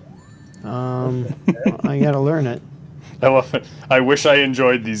 I gotta learn it. I love it. I wish I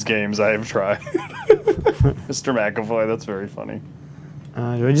enjoyed these games. I have tried. Mr. McAvoy, that's very funny.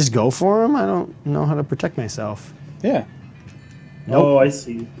 Do I just go for them? I don't know how to protect myself. Yeah. Nope. Oh, I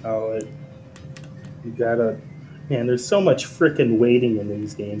see how it. You gotta. Man, there's so much frickin' waiting in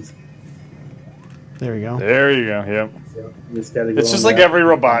these games. There we go. There you go. Yep. You just gotta go. It's just on like that. every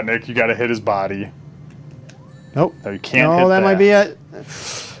Robotnik. You got to hit his body. Nope. No, you can't No, hit that might be it.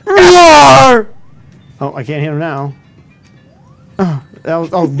 Oh, I can't hit him now. That was,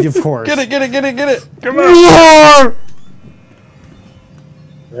 oh, of course. Get it, get it, get it, get it. Come on. Oh,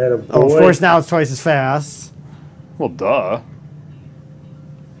 Atta of boy. course, now it's twice as fast. Well, duh.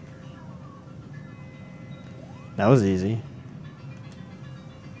 That was easy.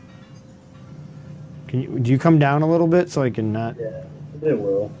 Do you come down a little bit so I can not? Yeah, it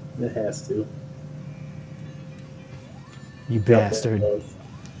will. It has to. You bastard.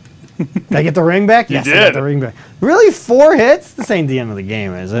 Did I get the ring back? You Yes, I got did. the ring back. Really? 4 hits? This ain't the end of the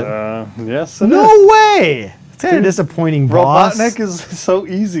game, is it? Yes, it No is. way! It's kind of disappointing, boss. Robotnik is so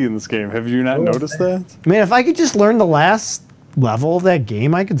easy in this game. Have you not noticed that? Man, if I could just learn the last level of that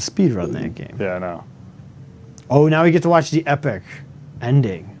game, I could speedrun that game. Yeah, I know. Oh, now we get to watch the epic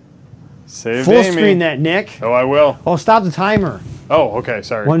ending. Save Full Amy. screen that, Nick. Oh, I will. Oh, stop the timer. Oh, okay,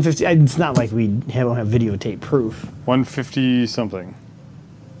 sorry. 150. It's not like we don't have videotape proof. 150 something.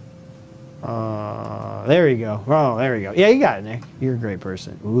 There you go. Oh, there we go. Yeah, you got it, Nick. You're a great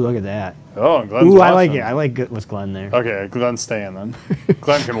person. Ooh, look at that. Oh, Glenn's Ooh, I like watching. it. I like what's Glenn there. Okay, Glenn's staying then.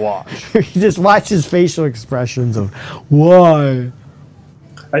 Glenn can watch. You just watch his facial expressions of why.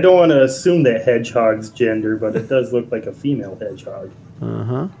 I don't want to assume that hedgehog's gender, but it does look like a female hedgehog.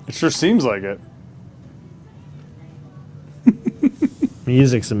 It sure seems like it.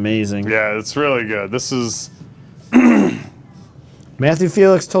 Music's amazing. Yeah, it's really good. This is Matthew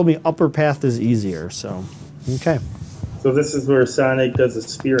Felix told me upper path is easier, so okay. So this is where Sonic does a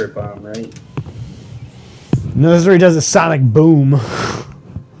spirit bomb, right? No, this is where he does a sonic boom.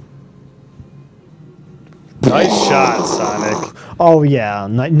 Nice shot, Sonic. Oh yeah,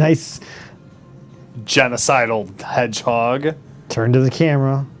 nice. Genocidal hedgehog. Turn to the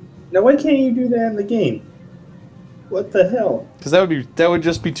camera. Now, why can't you do that in the game? What the hell? Because that would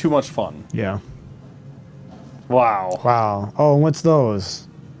just be too much fun. Yeah. Wow. Wow. Oh, and what's those?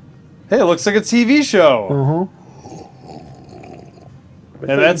 Hey, it looks like a TV show. Uh-huh.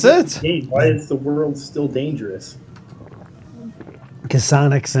 And that's it. Hey, why is the world still dangerous? Because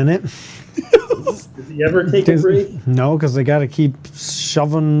Sonic's in it. Does he ever take a break? No, because they got to keep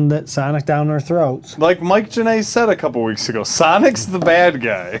shoving that Sonic down their throats. Like Mike Janae said a couple weeks ago, Sonic's the bad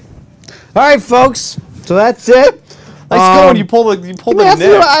guy. All right, folks. So that's it. Nice going. You pulled the Matthew,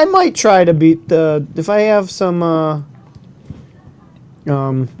 Nick. I might try to beat the. If I have some.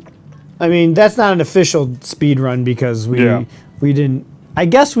 I mean, that's not an official speed run because we didn't. I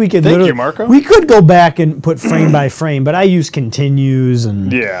guess we could. Thank you, Marco. We could go back and put frame by frame, but I use continues and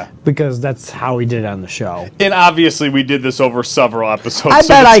because that's how we did it on the show. And obviously, we did this over several episodes. I so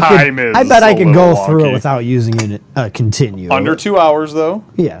bet the I time could. is I bet I a could little go through wonky. it without using a continue. Under 2 hours, though.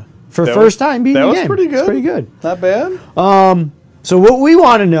 Yeah, for That first was- time beating that the was game. pretty good. It's pretty good. Not bad. So what we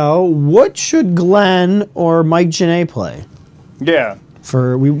want to know: what should Glenn or Mike Janae play? Yeah.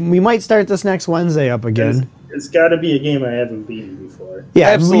 For we might start this next Wednesday up again. It's got to be a game I haven't beaten before. Yeah,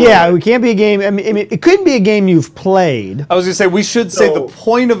 Absolutely. yeah. We can't be a game. I mean, it couldn't be a game you've played. I was gonna say we should say the So-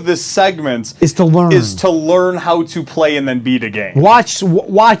 point of this segment Is to learn. is to learn how to play and then beat a game.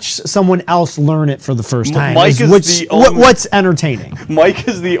 Watch someone else learn it for the first time. Mike is the only- what's entertaining. Mike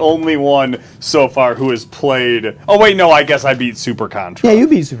is the only one so far who has played. Oh wait, no, I guess I beat Super Contra. Yeah, you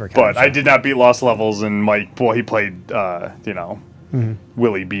beat Super Contra. But I did not beat Lost Levels, and Mike, well, he played,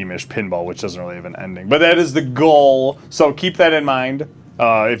 Willie Beamish Pinball, which doesn't really have an ending. But that is the goal, so keep that in mind.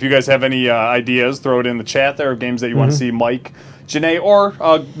 If you guys have any ideas, throw it in the chat there of games that you want to see Mike, Janae, or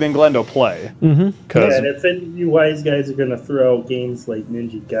then Glendo play. Yeah, Because and if any of you wise guys are going to throw out games like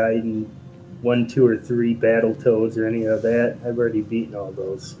Ninja Gaiden 1, 2, or 3, Battletoads, or any of that, I've already beaten all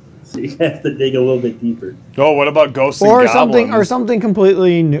those. So you have to dig a little bit deeper. oh, what about Ghosts and or Goblins? something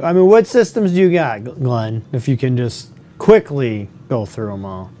completely new. I mean, what systems do you got, Glenn? If you can just quickly go through them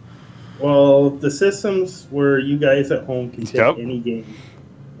all. Well, the systems where you guys at home can pick any game,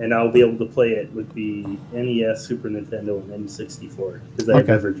 and I'll be able to play it, would be NES, Super Nintendo, and N64, because I have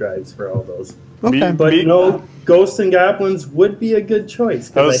Okay. EverDrives for all those. Okay. But no, Ghosts and Goblins would be a good choice,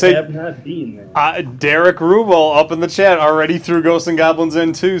 because I have not beaten that. Derek Rubel up in the chat already threw Ghosts and Goblins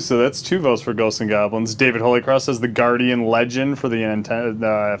in too, so that's 2 votes for Ghosts and Goblins. David Holycross says the Guardian Legend for the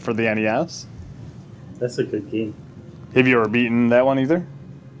NES. That's a good game. Have you ever beaten that one either?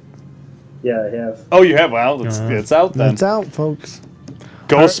 Yeah, I have. Oh, you have. Well, it's out then. It's out, folks.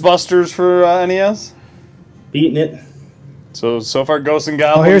 Ghostbusters for NES. Beaten it. So far, Ghosts and Oh,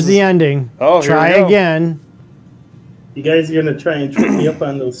 Goblins. here's the ending. Oh, here Try we go. again. You guys are going to try and trip me up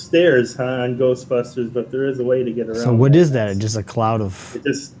on those stairs, huh, on Ghostbusters, but there is a way to get around. So what is that? Just a cloud of. It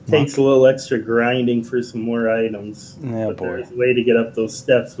just takes a little extra grinding for some more items. Yeah, but boy. there's a way to get up those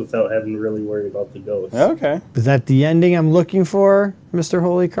steps without having to really worry about the ghosts. Okay. Is that the ending I'm looking for, Mr.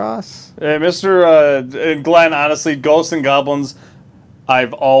 Holy Cross? Hey, Mr. Glenn, honestly, Ghosts and Goblins,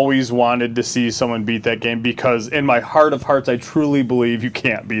 I've always wanted to see someone beat that game because in my heart of hearts, I truly believe you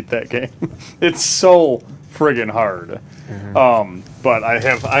can't beat that game. It's so friggin' hard. But I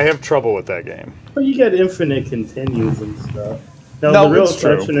have trouble with that game. But you got infinite continues and stuff. Now No, the real it's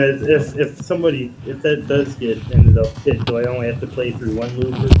true. question is, if that does get ended up hit, do I only have to play through one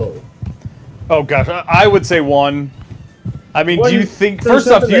loop or both? Oh gosh, I would say 1. I mean, One- do you think? there's First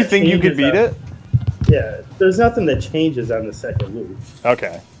off, nothing do you that think you could changes beat on- it? Yeah, there's nothing that changes on the second loop.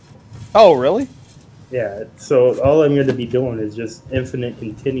 Okay. Oh, really? Yeah, so all I'm going to be doing is just infinite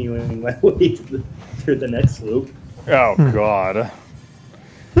continuing my way through the next loop. Oh God.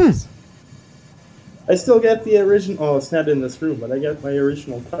 I still got the original. Oh, it's not in this room, but I got my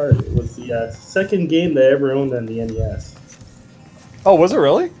original card. It was the second game that I ever owned on the NES. Oh, was it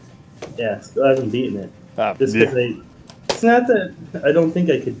really? Yeah, still haven't beaten it. Just Yeah. because it's not that I don't think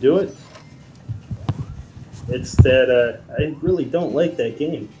I could do it. It's that I really don't like that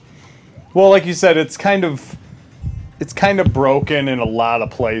game. Well, like you said, it's kind of broken in a lot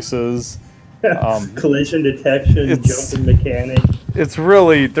of places. Collision detection, it's- jumping mechanic. It's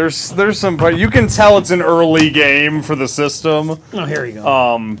really there's some, but you can tell it's an early game for the system. Oh, here you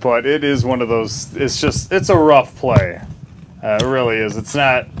go. But it is one of those. It's a rough play. It really is. It's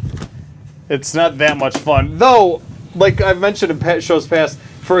not that much fun. Though like I've mentioned in shows past,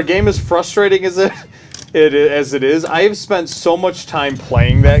 for a game as frustrating as it is, I have spent so much time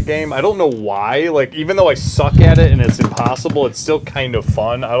playing that game. I don't know why. Like, even though I suck at it and it's impossible, it's still kind of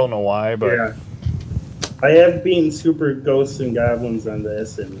fun. I don't know why, but Yeah. I have beaten Super Ghosts and Goblins on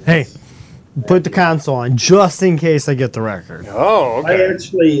this, and Hey, put the console on just in case I get the record. oh, I okay.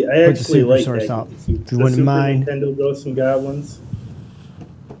 actually Super like Source that out, game. if you The wouldn't Super mind. Nintendo Ghosts and Goblins.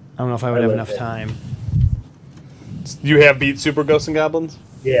 I don't know if I would I have like enough that. time. You have beat Super Ghosts and Goblins?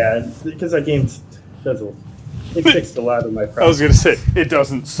 Yeah, because that game it fixed a lot of my I was problems. gonna say it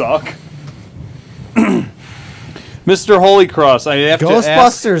doesn't suck. Mr. Holy Cross, I have to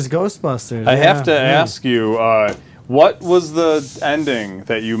ask. Ghostbusters. I have to yeah. ask you, what was the ending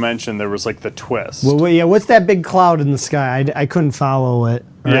that you mentioned? There was like the twist. Well, yeah, what's that big cloud in the sky? I couldn't follow it.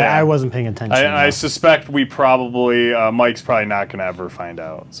 Or Yeah. I wasn't paying attention. I enough. suspect we probably Mike's probably not gonna ever find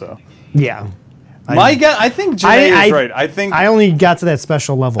out. So Yeah. I think Janae is right. I only got to that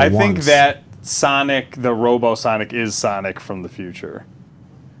special level I once. think that Sonic, the Robo Sonic, is Sonic from the future.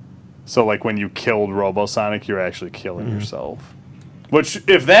 So like when you killed Robo Sonic, you're actually killing Mm-hmm. yourself. Which,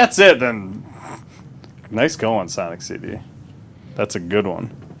 if that's it, then nice going, Sonic CD. That's a good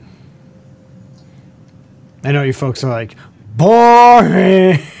one. I know you folks are like,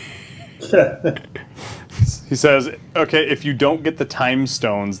 boring. He says, okay, if you don't get the time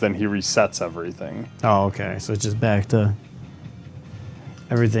stones, then he resets everything. Oh, okay. So it's just back to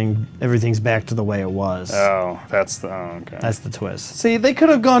everything. Everything's back to the way it was. Oh, that's the okay. That's the twist. See, they could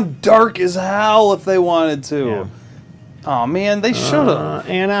have gone dark as hell if they wanted to. Yeah. Oh man, they should have.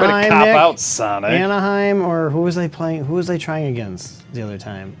 Anaheim, Better cop Nick. out, Sonic. Anaheim, or who was they playing? Who was they trying against the other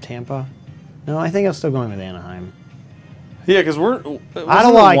time? Tampa? No, I think I was still going with Anaheim. Yeah, because Ottawa.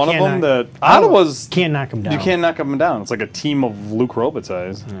 Ottawa, I One of can't them knock- that Ottawa's. Can't knock them down. You can't knock them down. It's like a team of Luke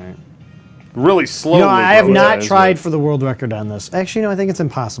Robitaille. All right. Really slow. No, Luke I have not Robitaille, tried but- for the world record on this. Actually, no, I think it's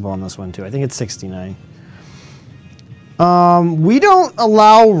impossible on this one too. I think it's 69. We don't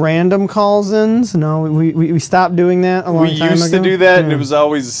allow random calls-ins. No, we stopped doing that a long We time used ago. to do that, and Yeah. it was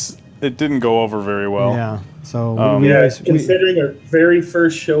always. It didn't go over very well. Yeah. So Yeah, always- considering our very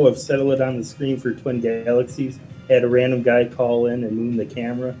first show of Settle It on the Screen for Twin Galaxies had a random guy call in and moon the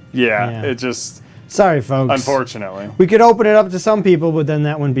camera. Yeah, Yeah. it just. sorry, folks. Unfortunately. We could open it up to some people, but then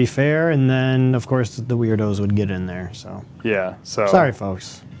that wouldn't be fair, and then of course the weirdos would get in there. So Yeah. So. sorry,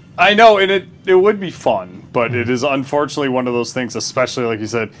 folks. I know, and it would be fun, but Hmm. it is unfortunately one of those things, especially like you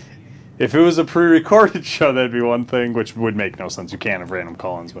said, if it was a pre-recorded show, that'd be one thing, which would make no sense. You can't have random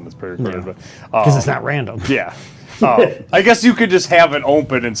call-ins when it's pre-recorded, Yeah. but Because it's not random. Yeah. I guess you could just have it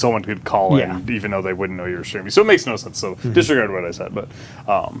open and someone could call Yeah. in, even though they wouldn't know you were streaming. So it makes no sense. So disregard what I said, but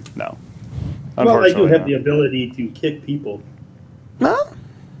no. Well, I do Unfortunately, have no. the ability to kick people Well,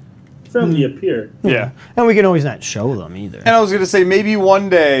 from the appear. Yeah. and we can always not show them either. And I was gonna say maybe one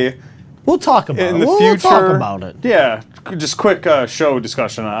day We'll talk about in it. the We'll future, talk about it. Yeah, just quick show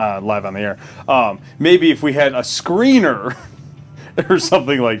discussion live on the air. Maybe if we had a screener or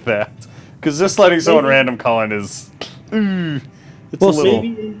something like that, because just letting someone Maybe. random call in is, it's Well, a little.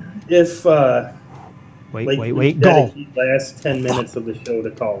 Maybe if Wait, like wait, we wait. Go. dedicate last 10 minutes of the show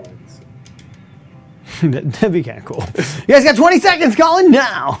to call-ins. That'd be kind of cool. You guys got 20 seconds. Calling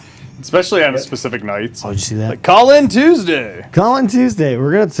now. Especially on specific nights. Oh, did you see that? Like Call In Tuesday. Calling Tuesday.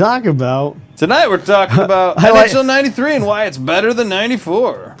 We're gonna talk about Tonight we're talking about I like- NHL 93 and why it's better than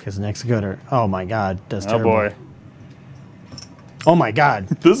 94. because next gooder. Oh my God, that's Oh terrible. boy, Oh my God.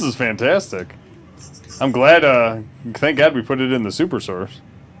 this is fantastic. I'm glad, thank God we put it in the super source.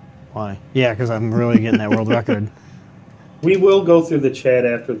 Why? Yeah, because I'm really getting that world record. We will go through the chat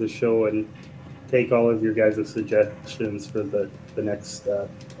after the show and take all of your guys' suggestions for the next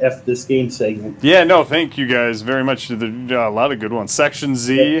F This Game segment. Yeah, no, thank you guys very much. A lot of good ones. Section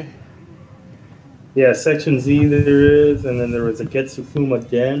Z. Yeah, Section Z there is, and then there was a Getsufuma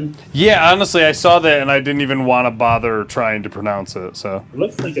Den. Yeah, honestly, I saw that and I didn't even want to bother trying to pronounce it. So It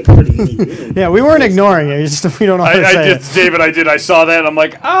looks like a pretty neat game. Yeah, we weren't ignoring it. It's just we don't know how to I say did, it. David. I did. I saw that and I'm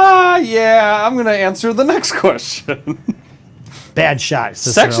like, yeah, I'm gonna answer the next question. Bad shot.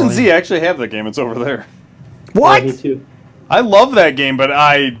 Section Cicerelli. Z, I actually have that game. It's over there. What? Yeah, me too. I love that game, but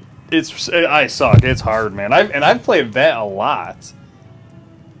I suck. It's hard, man. I've played that a lot.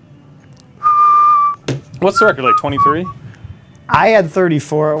 What's the record, like 23? I had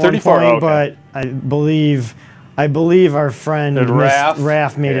 34 at 34, one point, okay. but I believe our friend Did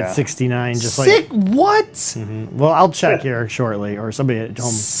Raph? made Yeah. it 69. Just Sick. What? like, well, I'll check here shortly, or somebody at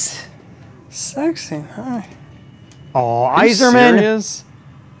home. Sexy. Hi. Oh, Are you Iserman. serious?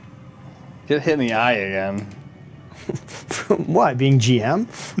 Get hit in the eye again. What? Being GM?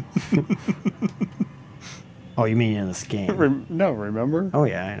 Oh, you mean in this game? No, remember? Oh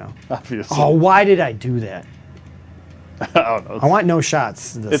yeah, I know. Obviously. Oh, why did I do that? I don't know. I want no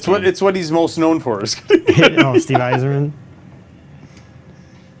shots. This It's what he's most known for. Is Oh, Steve Eiserman.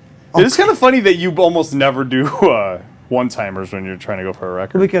 It is kind of funny that you almost never do one-timers when you're trying to go for a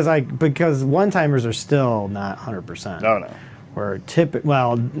record. Because one-timers are still not 100%. No, no. Or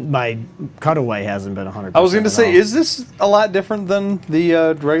my cutaway hasn't been 100%. I was going to say, at all. is this a lot different than the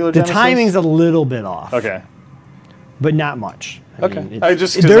regular the Genesis? timing's a little bit off. Okay. But not much. Okay.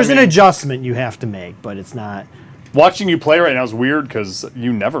 It's- there's an adjustment you have to make, but it's not. Watching you play right now is weird because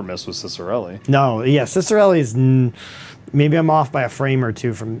you never miss with Cicerelli. No, yeah, Cicerelli's. Maybe I'm off by a frame or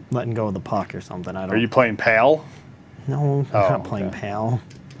two from letting go of the puck or something. I don't. Are you playing PAL? No, I'm not playing okay. PAL.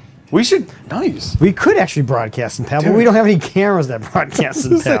 We should. Nice. We could actually broadcast in PAL, but we don't have any cameras that broadcast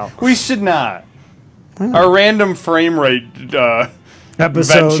in PAL. We should not. Our random frame rate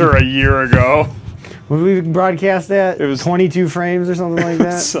Episode. venture a year ago. What did we broadcast that? It was 22 frames or something like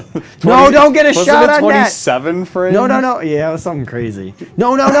that. So, No, don't get a wasn't shot it on that. 27 frames? No. Yeah, it was something crazy.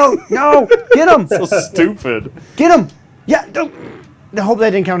 No. Get him. So stupid. Get him. Yeah. Don't. I hope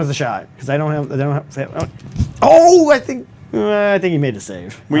that didn't count as a shot because I don't have. Oh, I think he made a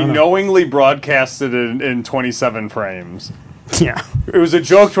save. We knowingly broadcasted it in 27 frames. Yeah. It was a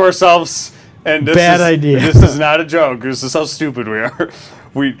joke to ourselves, and Bad idea. This is not a joke. This is how stupid we are.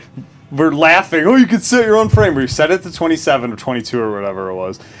 We're laughing. Oh, you could set your own frame. We set it to 27 or 22 or whatever it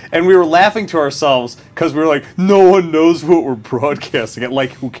was, and we were laughing to ourselves because we were like, no one knows what we're broadcasting it.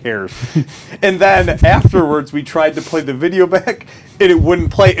 Like, who cares? And then afterwards, we tried to play the video back, and it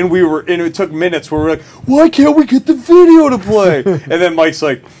wouldn't play. And it took minutes where we were like, why can't we get the video to play? And then Mike's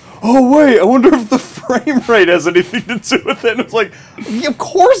like, oh wait, I wonder if the frame rate has anything to do with it. And it's like, yeah, of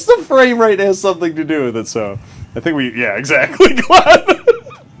course the frame rate has something to do with it. So I think exactly, Glenn.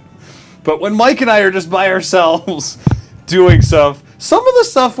 But when Mike and I are just by ourselves doing stuff, some of the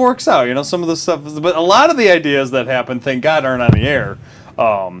stuff works out, some of the stuff, but a lot of the ideas that happen, thank God, aren't on the air,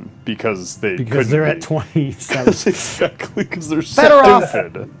 because they're at 27. Exactly, because they're Better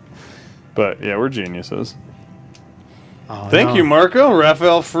stupid. But yeah, we're geniuses. Oh, Thank you, Marco.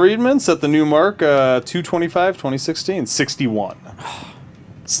 Raphael Friedman set the new mark, 225, 2016, 61.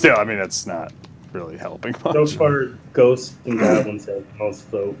 Still, I mean, that's not really helping much. So far, Ghosts and Goblins have the most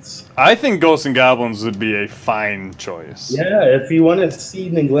votes. I think Ghosts and Goblins would be a fine choice. Yeah, if you want to see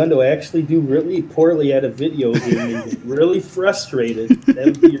Ninglendo actually do really poorly at a video game and get really frustrated, that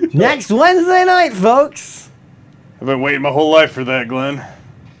would be your choice. Next Wednesday night, folks. I've been waiting my whole life for that, Glenn.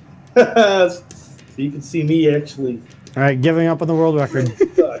 So you can see me actually All right, giving up on the world record.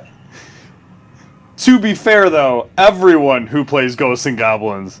 suck. To be fair, though, everyone who plays Ghosts and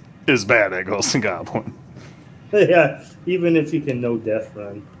Goblins is bad at Ghosts and Goblins. Yeah, even if you can no death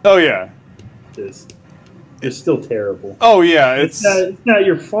run, Oh, yeah. it's still terrible. Oh, yeah. It's not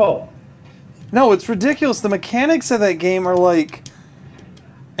your fault. No, it's ridiculous. The mechanics of that game are like...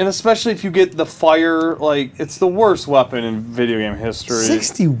 And especially if you get the fire, like, it's the worst weapon in video game history.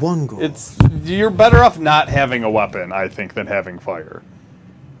 61 goals. You're better off not having a weapon, I think, than having fire.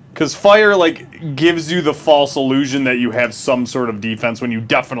 Because fire, like, gives you the false illusion that you have some sort of defense when you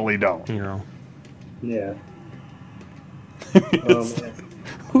definitely don't. Yeah.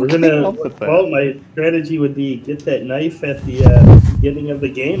 Who We're came gonna. up with that? Well, my strategy would be get that knife at the beginning of the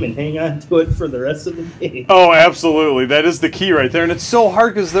game and hang on to it for the rest of the game. Oh, absolutely. That is the key right there. And it's so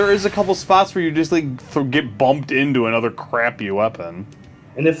hard because there is a couple spots where you just, like, get bumped into another crappy weapon.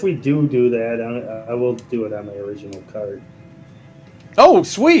 And if we do that, I will do it on my original card. Oh,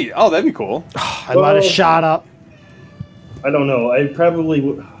 sweet. Oh, that'd be cool. I let a shot up. I don't know. I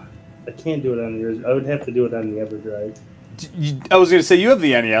probably I can't do it on the original. I would have to do it on the EverDrive. I was going to say, you have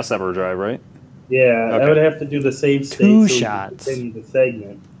the NES EverDrive, right? Yeah, Okay. I would have to do the save state. Two so we can shots. continue the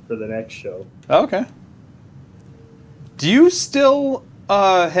segment for the next show. Okay. Do you still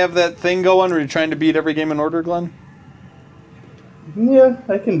have that thing going where you're trying to beat every game in order, Glenn? Yeah,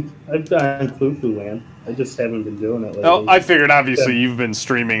 I can. I've done Clue Land. I just haven't been doing it lately. Oh, I figured obviously you've been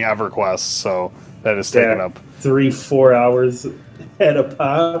streaming EverQuest, so that is taken up. 3-4 hours at a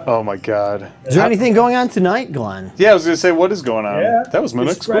pop. Oh my god. Is there anything going on tonight, Glenn? Yeah, I was going to say, what is going on? Yeah, That was my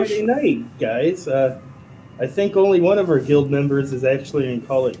it's next Friday question. night, guys. I think only one of our guild members is actually going to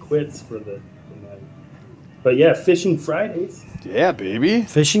call it quits for the night. But yeah, Fishing Fridays. Yeah, baby.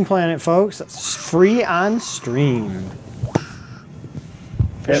 Fishing Planet, folks. That's free on stream.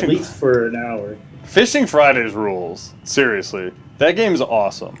 At least for an hour. Fishing Fridays rules. Seriously. That game's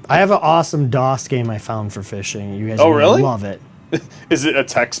awesome. I have an awesome DOS game I found for fishing. You guys Oh, are gonna really? love it. Is it a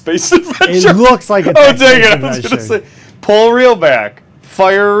text-based adventure? It looks like a Oh, text-based dang it. I was adventure. going to say, pull reel back.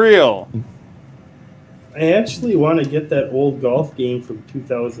 Fire reel. I actually want to get that old golf game from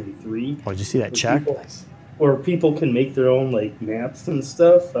 2003. Oh, did you see that check? Where people can make their own like maps and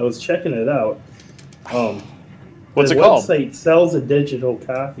stuff. I was checking it out. What's the it called? website sells a digital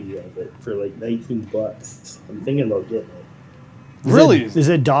copy of it for like $19. I'm thinking about getting it. Really? Is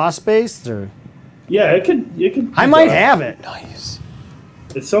it DOS based or? Yeah, it could. I might have it. Nice.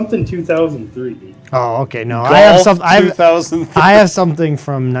 It's something 2003. Oh, okay. No, Golf I have something. 2003. I have something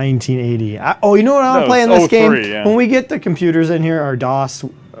from 1980. You know what I'm No, playing it's this game? 03, yeah. When we get the computers in here, our DOS,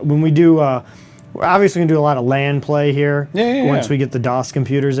 when we do, we're obviously going to do a lot of LAN play here Yeah. once we get the DOS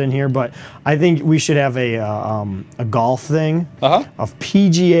computers in here, but I think we should have a golf thing of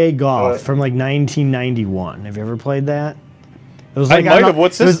PGA Golf from like 1991. Have you ever played that? It was I might have.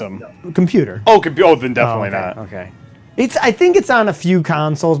 What it was system? Computer. Oh, then definitely not. Okay. I think it's on a few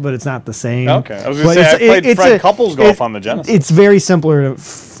consoles, but it's not the same. Okay. I was going But to say, I played it's Fred Couples Golf on the Genesis. It's very similar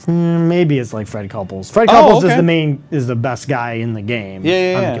to, maybe it's like Fred Couples. Fred Couples okay. is the best guy in the game Yeah,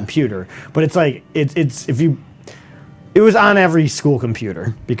 on yeah. the computer. But it's like, it was on every school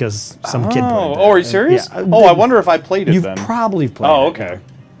computer because some kid played it. Oh, are you serious? Yeah. I wonder if I played it You've then. probably played it. Oh, okay.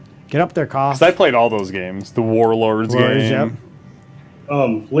 Get up there, cough. Because I played all those games. The Warlords game. Yep.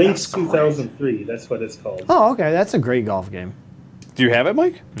 Links 2003. That's what it's called. Oh, okay. That's a great golf game. Do you have it,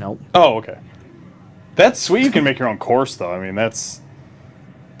 Mike? Nope. Oh, okay. That's sweet. You can make your own course, though. I mean, that's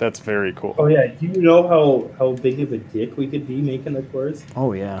very cool. Oh yeah. Do you know how big of a dick we could be making a course?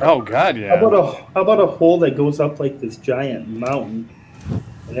 Oh, yeah. Oh God, yeah. How about a hole that goes up like this giant mountain,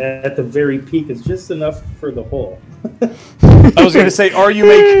 and at the very peak is just enough for the hole. I was going to say,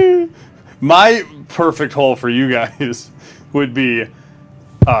 my perfect hole for you guys would be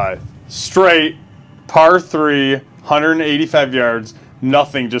straight par 3, 185 yards,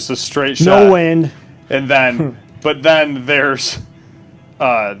 nothing, just a straight shot. No wind. And then, but then there's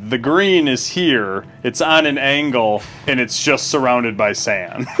the green is here. It's on an angle, and it's just surrounded by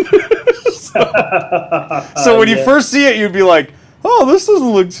sand. so when you first see it, you'd be like, "Oh, this doesn't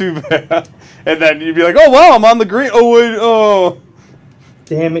look too bad," and then you'd be like, "Oh wow, I'm on the green. Oh wait, oh."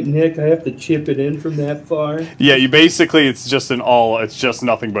 Damn it, Nick! I have to chip it in from that far. Yeah, it's just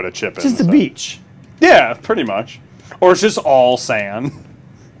nothing but a chip in. Just a beach. Yeah, pretty much. Or it's just all sand.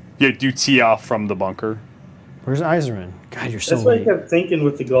 You tee off from the bunker. Where's Iserman? God, you're so That's what I late. kept thinking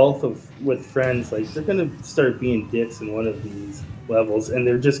with the golf with friends. Like they're gonna start being dicks in one of these levels, and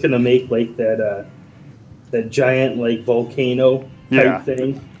they're just gonna make like that giant like volcano type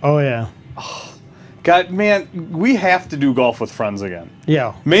thing. Oh, yeah. God, man, we have to do golf with friends again.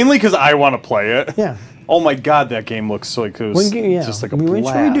 Yeah. Mainly because I want to play it. Yeah. Oh my God, that game looks so like it was just like a blast.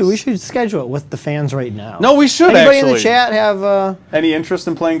 What should we do? We should schedule it with the fans right now. No, we should Anybody actually. in the chat have Any interest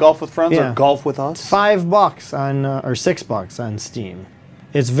in playing golf with friends Yeah. or golf with us? $5 on or $6 on Steam?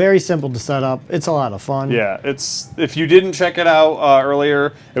 It's very simple to set up. It's a lot of fun. Yeah, if you didn't check it out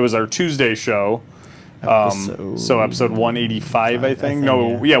earlier, it was our Tuesday show. So episode 185, I think.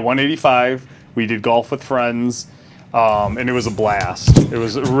 No, yeah, 185. We did golf with friends, and it was a blast. It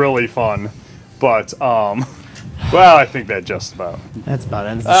was really fun. But, well, I think that just about. That's about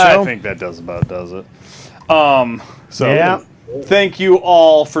ends the show. I think that does it. So, Yeah. thank you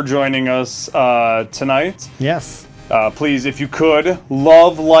all for joining us tonight. Yes. Please, if you could,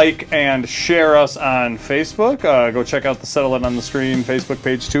 love, like, and share us on Facebook. Go check out the Settle It on the Screen Facebook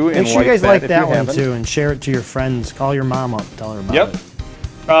page, too. Make and sure you guys like if that you one, haven't. too, and share it to your friends. Call your mom up. Tell her about Yep.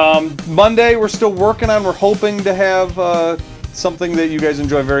 it. Monday, we're still working on. We're hoping to have something that you guys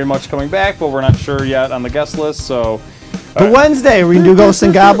enjoy very much coming back, but we're not sure yet on the guest list. So, But Wednesday, we can do Ghosts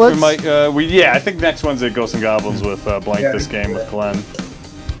and Goblins. we might. I think next Wednesday, Ghosts and Goblins with Blank Yeah. This Game with Glenn.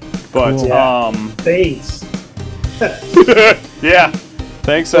 But Cool. Thanks. yeah,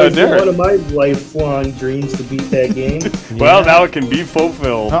 thanks, It's one Derek. of my lifelong dreams to beat that game. Well, now it can be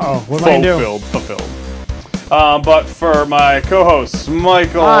fulfilled. Uh-oh, what am I gonna do? Fulfilled. But for my co-hosts,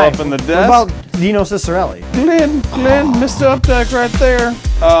 Michael Hi. up in the What desk. about Dino Cicerelli? Glenn, Mr. Updeck right there.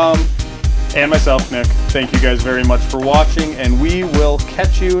 And myself, Nick. Thank you guys very much for watching, and we will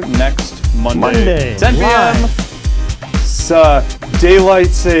catch you next Monday. 10 p.m. Daylight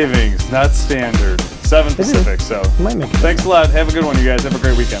savings, not standard. 7 Pacific, so. Might make it. Thanks a lot. Have a good one, you guys. Have a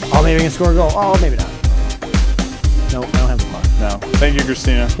great weekend. Oh, maybe I can score a goal. Oh, maybe not. Nope, I don't have the luck. No. Thank you,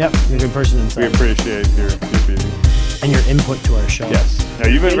 Christina. Yep, you're a good person We inside. appreciate your beauty. And your input to our show. Yes. No,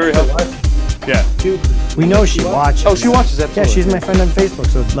 you've been very helpful. Yeah. We know she watches. Oh, she watches, Yeah, absolutely. she's my friend on Facebook,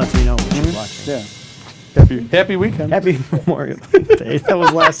 so it lets me know when she's watching. Yeah. Happy weekend. Happy Memorial Day. That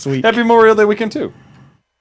was last week. Happy Memorial Day weekend, too.